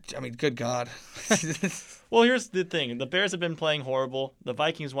 Good God. Well, here's the thing: the Bears have been playing horrible. The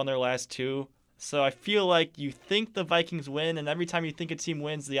Vikings won their last 2, so I feel like you think the Vikings win, and every time you think a team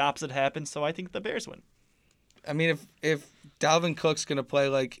wins, the opposite happens. So I think the Bears win. I mean, if Dalvin Cook's gonna play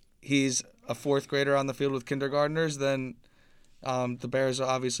like he's a 4th grader on the field with kindergartners, then the Bears will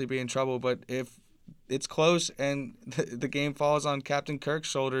obviously be in trouble. But if it's close and the game falls on Captain Kirk's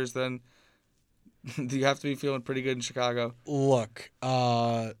shoulders, then you have to be feeling pretty good in Chicago. Look,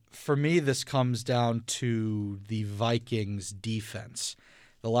 for me, this comes down to the Vikings defense.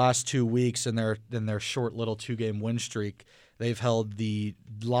 The last 2 weeks in their short little 2-game win streak, they've held the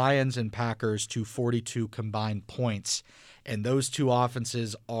Lions and Packers to 42 combined points. And those 2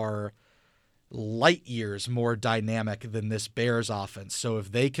 offenses are light years more dynamic than this Bears offense. So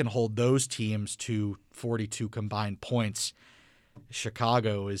if they can hold those teams to 42 combined points,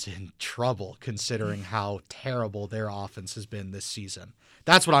 Chicago is in trouble considering how terrible their offense has been this season.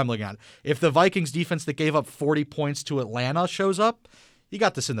 That's what I'm looking at. If the Vikings defense that gave up 40 points to Atlanta shows up, you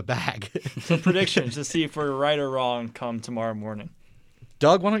got this in the bag. So predictions to see if we're right or wrong come tomorrow morning.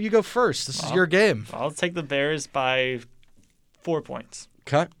 Doug, why don't you go first? This is your game. I'll take the Bears by 4 points.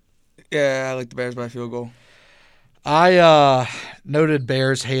 Okay. Yeah, I like the Bears by field goal. I noted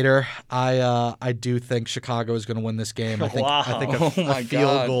Bears hater. I do think Chicago is going to win this game. I think a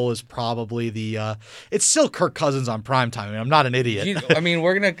field goal is probably the. It's still Kirk Cousins on primetime. I mean, I'm not an idiot.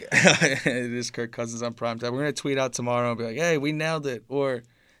 We're gonna. It is Kirk Cousins on primetime. We're gonna tweet out tomorrow and be like, "Hey, we nailed it," or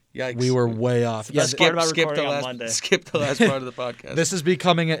 "Yikes, we were way off." Yeah, skip the last part of the podcast. This is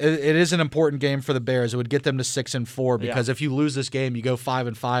becoming. It is an important game for the Bears. It would get them to 6-4 because if you lose this game, you go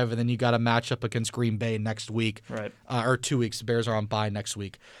 5-5, and then you got a matchup against Green Bay next week, right? Or 2 weeks. The Bears are on bye next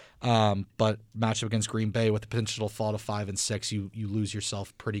week, but matchup against Green Bay with the potential to fall to 5-6, you lose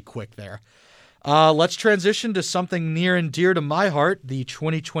yourself pretty quick there. Let's transition to something near and dear to my heart: the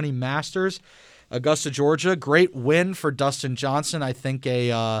 2020 Masters. Augusta, Georgia. Great win for Dustin Johnson. I think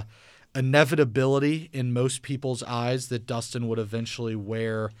a inevitability in most people's eyes that Dustin would eventually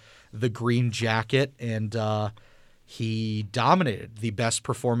wear the green jacket, and he dominated. The best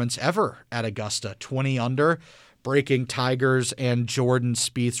performance ever at Augusta. 20 under, breaking Tiger's and Jordan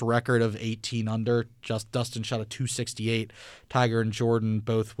Spieth's record of 18 under. Dustin shot a 268. Tiger and Jordan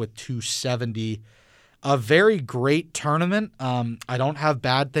both with 270. A very great tournament. I don't have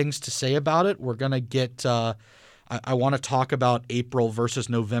bad things to say about it. We're going to get I want to talk about April versus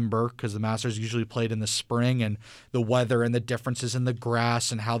November because the Masters usually played in the spring and the weather and the differences in the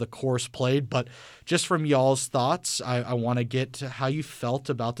grass and how the course played. But just from y'all's thoughts, I want to get to how you felt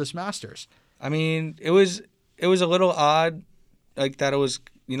about this Masters. I mean, it was a little odd like that it was,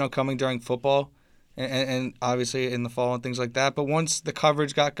 coming during football. And obviously in the fall and things like that. But once the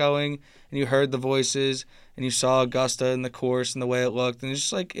coverage got going and you heard the voices and you saw Augusta and the course and the way it looked, and it's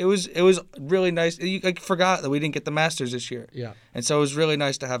just like it was really nice. You forgot that we didn't get the Masters this year. Yeah. And so it was really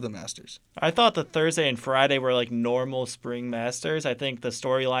nice to have the Masters. I thought the Thursday and Friday were like normal spring Masters. I think the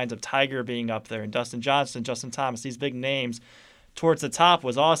storylines of Tiger being up there and Dustin Johnson, Justin Thomas, these big names towards the top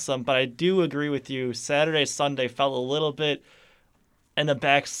was awesome. But I do agree with you. Saturday, Sunday felt a little bit in a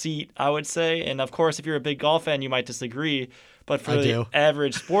back seat, I would say. And of course, if you're a big golf fan, you might disagree. But for the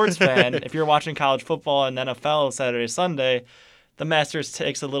average sports fan, if you're watching college football and NFL Saturday, Sunday, the Masters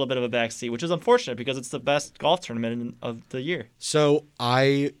takes a little bit of a backseat, which is unfortunate because it's the best golf tournament of the year. So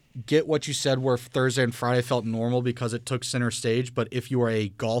I get what you said where Thursday and Friday felt normal because it took center stage. But if you are a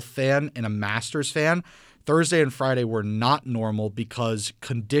golf fan and a Masters fan, Thursday and Friday were not normal because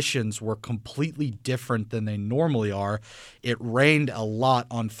conditions were completely different than they normally are. It rained a lot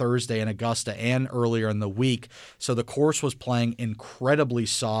on Thursday in Augusta and earlier in the week, so the course was playing incredibly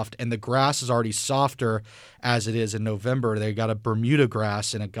soft, and the grass is already softer as it is in November. They got a Bermuda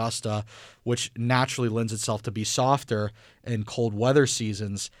grass in Augusta, which naturally lends itself to be softer in cold weather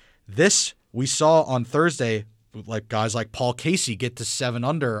seasons. This we saw on Thursday, like guys like Paul Casey get to 7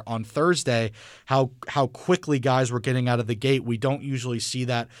 under on Thursday, how quickly guys were getting out of the gate. We don't usually see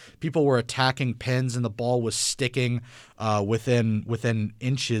that. People were attacking pins and the ball was sticking within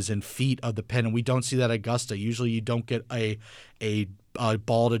inches and feet of the pin, and we don't see that at Augusta. Usually you don't get a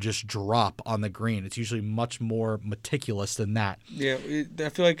ball to just drop on the green. It's usually much more meticulous than that. Yeah, I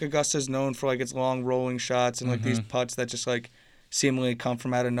feel like Augusta's known for like its long rolling shots and like these putts that just like seemingly come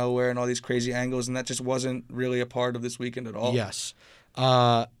from out of nowhere and all these crazy angles, and that just wasn't really a part of this weekend at all. Yes.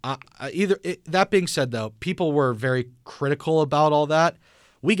 That being said, though, people were very critical about all that.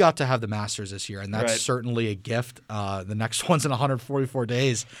 We got to have the Masters this year, and that's certainly a gift. The next one's in 144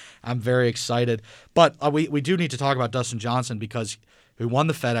 days. I'm very excited. But we do need to talk about Dustin Johnson because he won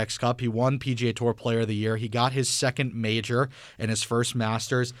the FedEx Cup. He won PGA Tour Player of the Year. He got his second major and his first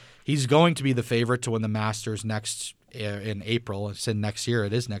Masters. He's going to be the favorite to win the Masters in April. I said next year.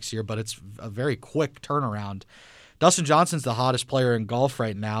 It is next year, but it's a very quick turnaround. Dustin Johnson's the hottest player in golf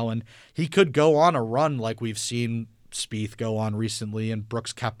right now, and he could go on a run like we've seen Spieth go on recently, and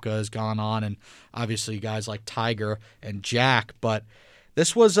Brooks Koepka has gone on, and obviously guys like Tiger and Jack. But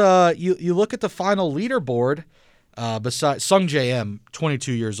this was you look at the final leaderboard. Besides Sung J.M.,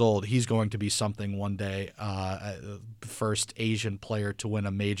 22 years old, he's going to be something one day. First Asian player to win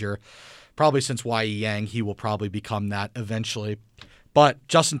a major. Probably since Y.E. Yang, he will probably become that eventually. But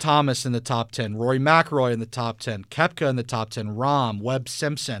Justin Thomas in the top 10, Rory McIlroy in the top 10, Koepka in the top 10, Rahm, Webb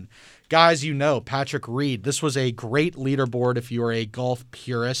Simpson. Guys you know, Patrick Reed. This was a great leaderboard if you are a golf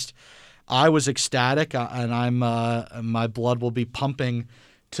purist. I was ecstatic, and my blood will be pumping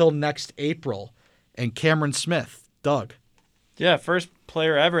till next April. And Cameron Smith, Doug. Yeah, first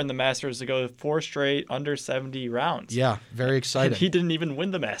player ever in the Masters to go 4 straight under 70 rounds. Yeah, very exciting. And he didn't even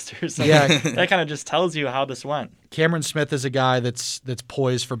win the Masters. Yeah, that kind of just tells you how this went. Cameron Smith is a guy that's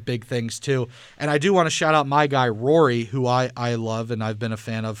poised for big things too. And I do want to shout out my guy Rory, who I love and I've been a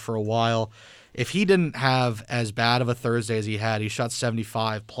fan of for a while. If he didn't have as bad of a Thursday as he had, he shot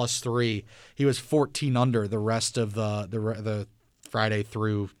 75 plus 3. He was 14 under the rest of the Friday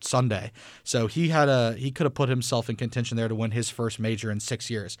through Sunday. So he could have put himself in contention there to win his first major in 6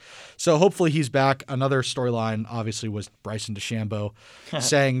 years. So hopefully he's back. Another storyline obviously was Bryson DeChambeau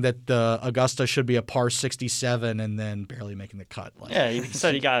saying that the Augusta should be a par 67 and then barely making the cut. Yeah, he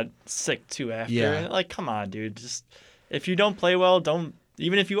said he got sick too after. Yeah. Like, come on, dude. Just if you don't play well,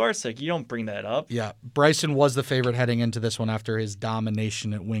 even if you are sick, you don't bring that up. Yeah, Bryson was the favorite heading into this one after his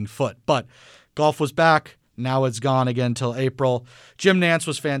domination at Winged Foot. But golf was back. Now it's gone again till April. Jim Nantz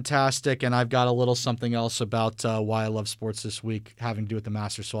was fantastic, and I've got a little something else about why I love sports this week having to do with the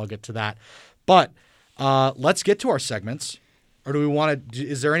Masters, so I'll get to that. But let's get to our segments. Or do we want to –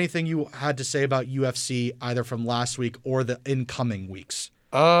 is there anything you had to say about UFC either from last week or the incoming weeks?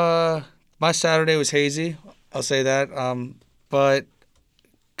 My Saturday was hazy. I'll say that. But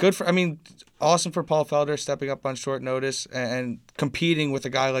good for – I mean, awesome for Paul Felder stepping up on short notice and competing with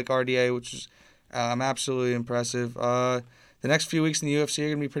a guy like RDA, which is – absolutely impressive. The next few weeks in the UFC are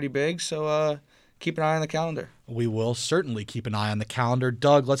going to be pretty big, so keep an eye on the calendar. We will certainly keep an eye on the calendar.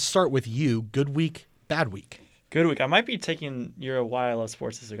 Doug, let's start with you. Good week, bad week? Good week. I might be taking your why I love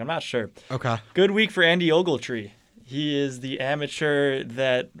sports this week. I'm not sure. Okay. Good week for Andy Ogletree. He is the amateur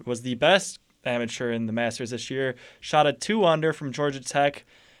that was the best amateur in the Masters this year. Shot a 2 under from Georgia Tech.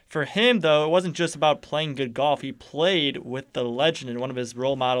 For him, though, it wasn't just about playing good golf. He played with the legend and one of his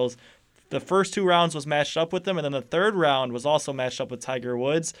role models. The first 2 rounds was matched up with him, and then the third round was also matched up with Tiger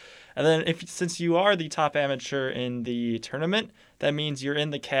Woods. And then since you are the top amateur in the tournament, that means you're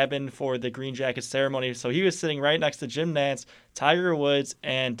in the cabin for the green jacket ceremony. So he was sitting right next to Jim Nantz, Tiger Woods,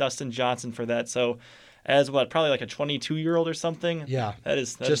 and Dustin Johnson for that. So as probably like a 22-year-old or something? Yeah, that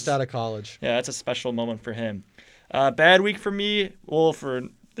is just out of college. Yeah, that's a special moment for him. Bad week for me, well, for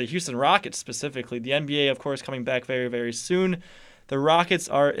the Houston Rockets specifically. The NBA, of course, coming back very, very soon. The Rockets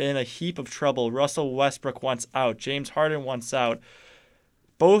are in a heap of trouble. Russell Westbrook wants out. James Harden wants out.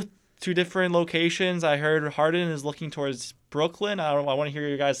 both two different locations. I heard Harden is looking towards Brooklyn. I want to hear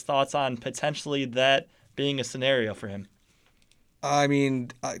your guys' thoughts on potentially that being a scenario for him. I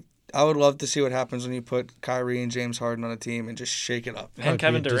mean, I would love to see what happens when you put Kyrie and James Harden on a team and just shake it up. And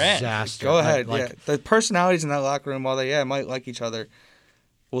Kevin Durant. Disaster. Go ahead. The personalities in that locker room, while they might like each other,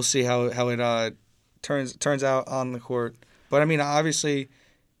 we'll see how it turns out on the court. But I mean, obviously,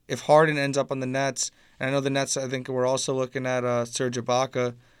 if Harden ends up on the Nets, and I know the Nets, I think we're also looking at Serge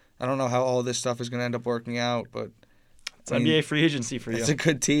Ibaka. I don't know how all this stuff is going to end up working out, but it's NBA free agency for you. It's a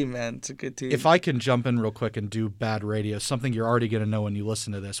good team, man. It's a good team. If I can jump in real quick and do bad radio, something you're already going to know when you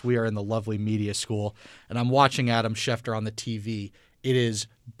listen to this. We are in the lovely media school, and I'm watching Adam Schefter on the TV. It is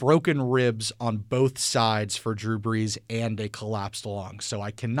broken ribs on both sides for Drew Brees and a collapsed lung. So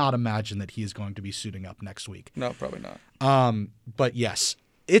I cannot imagine that he is going to be suiting up next week. No, probably not. But yes,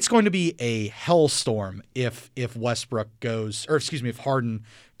 it's going to be a hellstorm if Westbrook goes, or excuse me, if Harden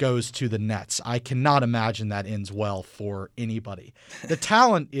goes to the Nets. I cannot imagine that ends well for anybody. The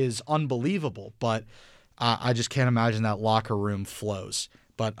talent is unbelievable, but I just can't imagine that locker room flows.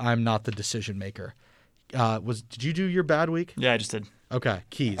 But I'm not the decision maker. Did you do your bad week? Yeah, I just did. Okay,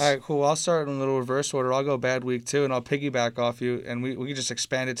 Keys. All right, cool. I'll start in a little reverse order. I'll go bad week too, and I'll piggyback off you, and we can just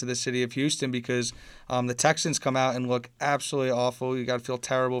expand it to the city of Houston because the Texans come out and look absolutely awful. You got to feel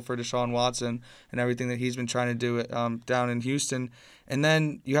terrible for Deshaun Watson and everything that he's been trying to do down in Houston. And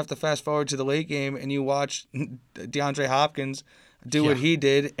then you have to fast forward to the late game, and you watch DeAndre Hopkins do what he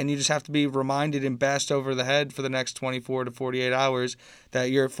did, and you just have to be reminded and bashed over the head for the next 24 to 48 hours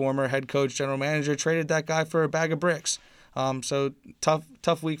that your former head coach, general manager, traded that guy for a bag of bricks. So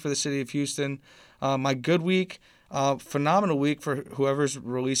tough week for the city of Houston. My good week, phenomenal week for whoever's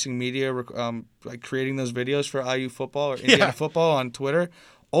releasing media, like creating those videos for IU football or Indiana football on Twitter.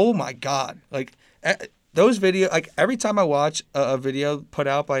 Oh my God! Like those videos, like every time I watch a video put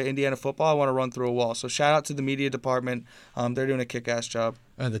out by Indiana football, I want to run through a wall. So shout out to the media department. They're doing a kick-ass job.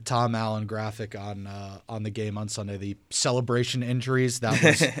 And the Tom Allen graphic on the game on Sunday, the celebration injuries,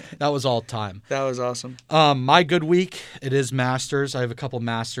 that was all time. That was awesome. My good week, it is Masters. I have a couple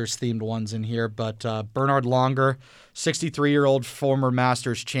Masters-themed ones in here, but Bernard Longer, 63-year-old former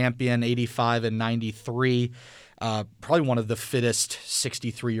Masters champion, 85 and 93. Probably one of the fittest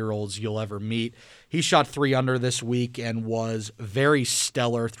 63-year-olds you'll ever meet. He shot 3 under this week and was very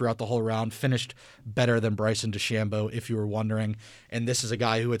stellar throughout the whole round. Finished better than Bryson DeChambeau, if you were wondering. And this is a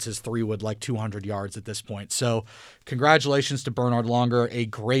guy who hits his 3-wood like 200 yards at this point. So congratulations to Bernard Longer. A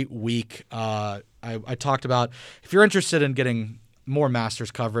great week. I talked about, if you're interested in getting more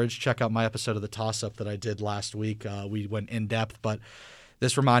Masters coverage, check out my episode of the Toss-Up that I did last week. We went in depth, but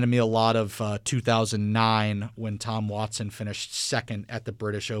this reminded me a lot of 2009 when Tom Watson finished second at the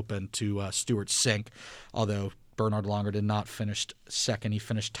British Open to Stuart Sink, although Bernard Longer did not finish second. He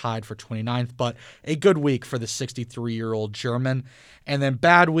finished tied for 29th, but a good week for the 63-year-old German. And then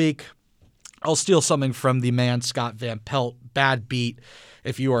bad week, I'll steal something from the man Scott Van Pelt. Bad beat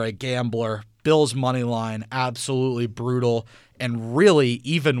if you are a gambler. Bills money line, absolutely brutal. And really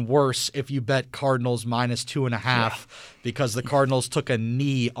even worse if you bet Cardinals minus 2.5 because the Cardinals took a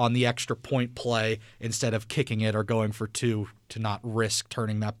knee on the extra point play instead of kicking it or going for 2 to not risk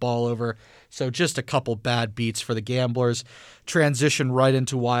turning that ball over. So just a couple bad beats for the gamblers. Transition right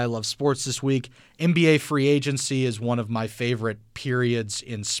into why I love sports this week. NBA free agency is one of my favorite periods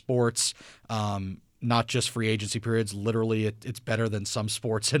in sports. Not just free agency periods. Literally, it's better than some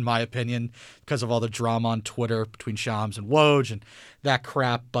sports, in my opinion, because of all the drama on Twitter between Shams and Woj and that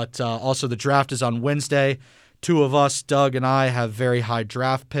crap. But also, the draft is on Wednesday. 2 of us, Doug and I, have very high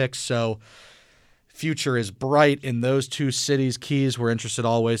draft picks, so future is bright in those 2 cities. Keys, we're interested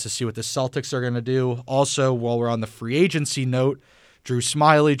always to see what the Celtics are going to do. Also, while we're on the free agency note, Drew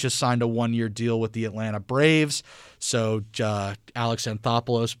Smiley just signed a 1-year deal with the Atlanta Braves. So Alex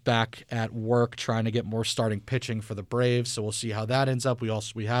Anthopoulos back at work trying to get more starting pitching for the Braves. So we'll see how that ends up.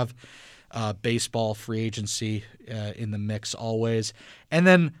 We have baseball free agency in the mix always. And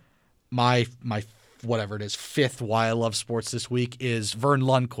then my whatever it is, 5th why I love sports this week is Vern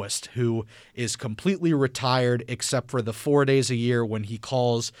Lundquist, who is completely retired except for the 4 days a year when he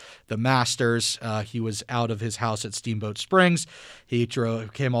calls the Masters. He was out of his house at Steamboat Springs. He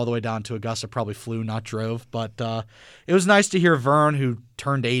came all the way down to Augusta, probably flew, not drove. But it was nice to hear Vern, who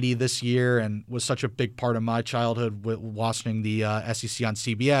turned 80 this year and was such a big part of my childhood, watching the SEC on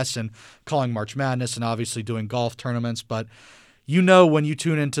CBS and calling March Madness and obviously doing golf tournaments. But you know, when you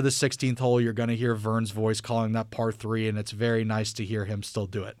tune into the 16th hole, you're going to hear Vern's voice calling that par 3, and it's very nice to hear him still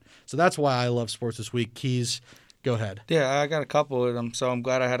do it. So that's why I love sports this week. Keys, Go ahead. Yeah, I got a couple of them, so I'm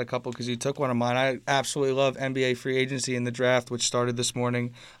glad I had a couple because you took one of mine. I absolutely love NBA free agency in the draft, which started this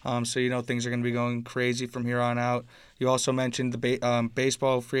morning. So things are going to be going crazy from here on out. You also mentioned the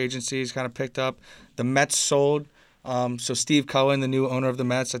baseball free agency is kind of picked up. The Mets sold. So Steve Cohen, the new owner of the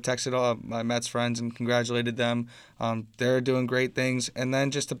Mets, I texted all my Mets friends and congratulated them. They're doing great things. And then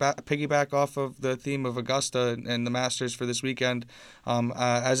just to piggyback off of the theme of Augusta and the Masters for this weekend,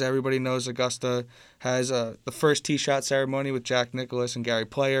 as everybody knows, Augusta has the first tee shot ceremony with Jack Nicklaus and Gary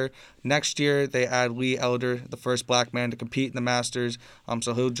Player. Next year, they add Lee Elder, the first black man to compete in the Masters.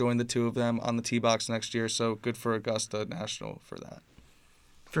 So he'll join the two of them on the tee box next year. So good for Augusta National for that.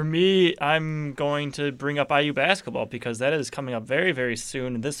 For me, I'm going to bring up IU basketball because that is coming up very, very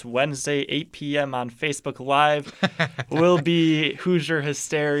soon. This Wednesday, 8 p.m. on Facebook Live will be Hoosier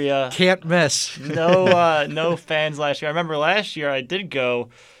hysteria. Can't miss. No fans last year. I remember last year I did go.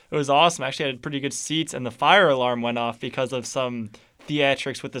 It was awesome. I actually had pretty good seats, and the fire alarm went off because of some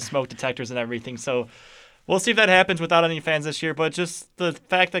theatrics with the smoke detectors and everything. So we'll see if that happens without any fans this year. But just the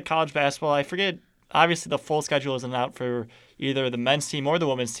fact that college basketball, I forget, obviously the full schedule isn't out for either the men's team or the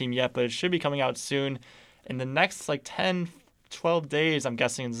women's team yet, but it should be coming out soon. In the next 10, 12 days, I'm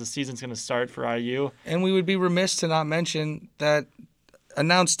guessing the season's going to start for IU. And we would be remiss to not mention that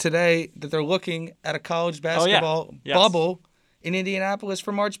announced today that they're looking at a college basketball bubble in Indianapolis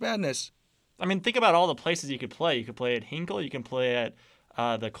for March Madness. I mean, think about all the places you could play. You could play at Hinkle. You can play at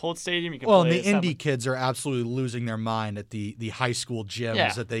the Colt Stadium. You can play and the at Indy kids are absolutely losing their mind at the high school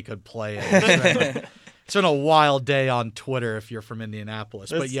gyms that they could play in. It's been a wild day on Twitter if you're from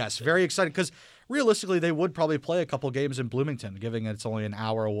Indianapolis. But yes, very excited because realistically they would probably play a couple games in Bloomington, given it's only an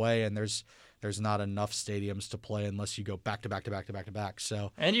hour away and there's not enough stadiums to play unless you go back to back.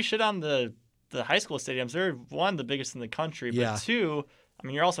 So and you shit on the high school stadiums. They're one, the biggest in the country, but two, I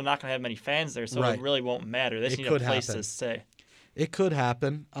mean, you're also not going to have many fans there, so it really won't matter. They just need a place to stay. It could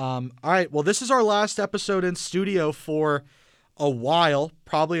happen. All right, well, this is our last episode in studio for a while,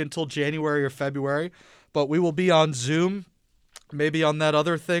 probably until January or February. But we will be on Zoom, maybe on that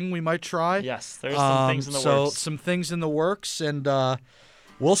other thing we might try. Yes, there's some things in the works. Some things in the works, and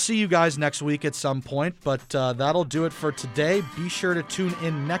we'll see you guys next week at some point. But that'll do it for today. Be sure to tune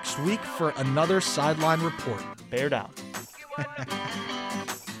in next week for another Sideline Report. Bear down.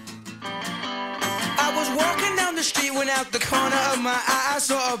 I was walking down the street when out the corner of my eye I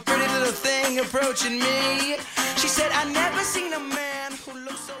saw a pretty little thing approaching me. She said, "I never seen a man who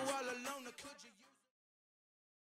looks so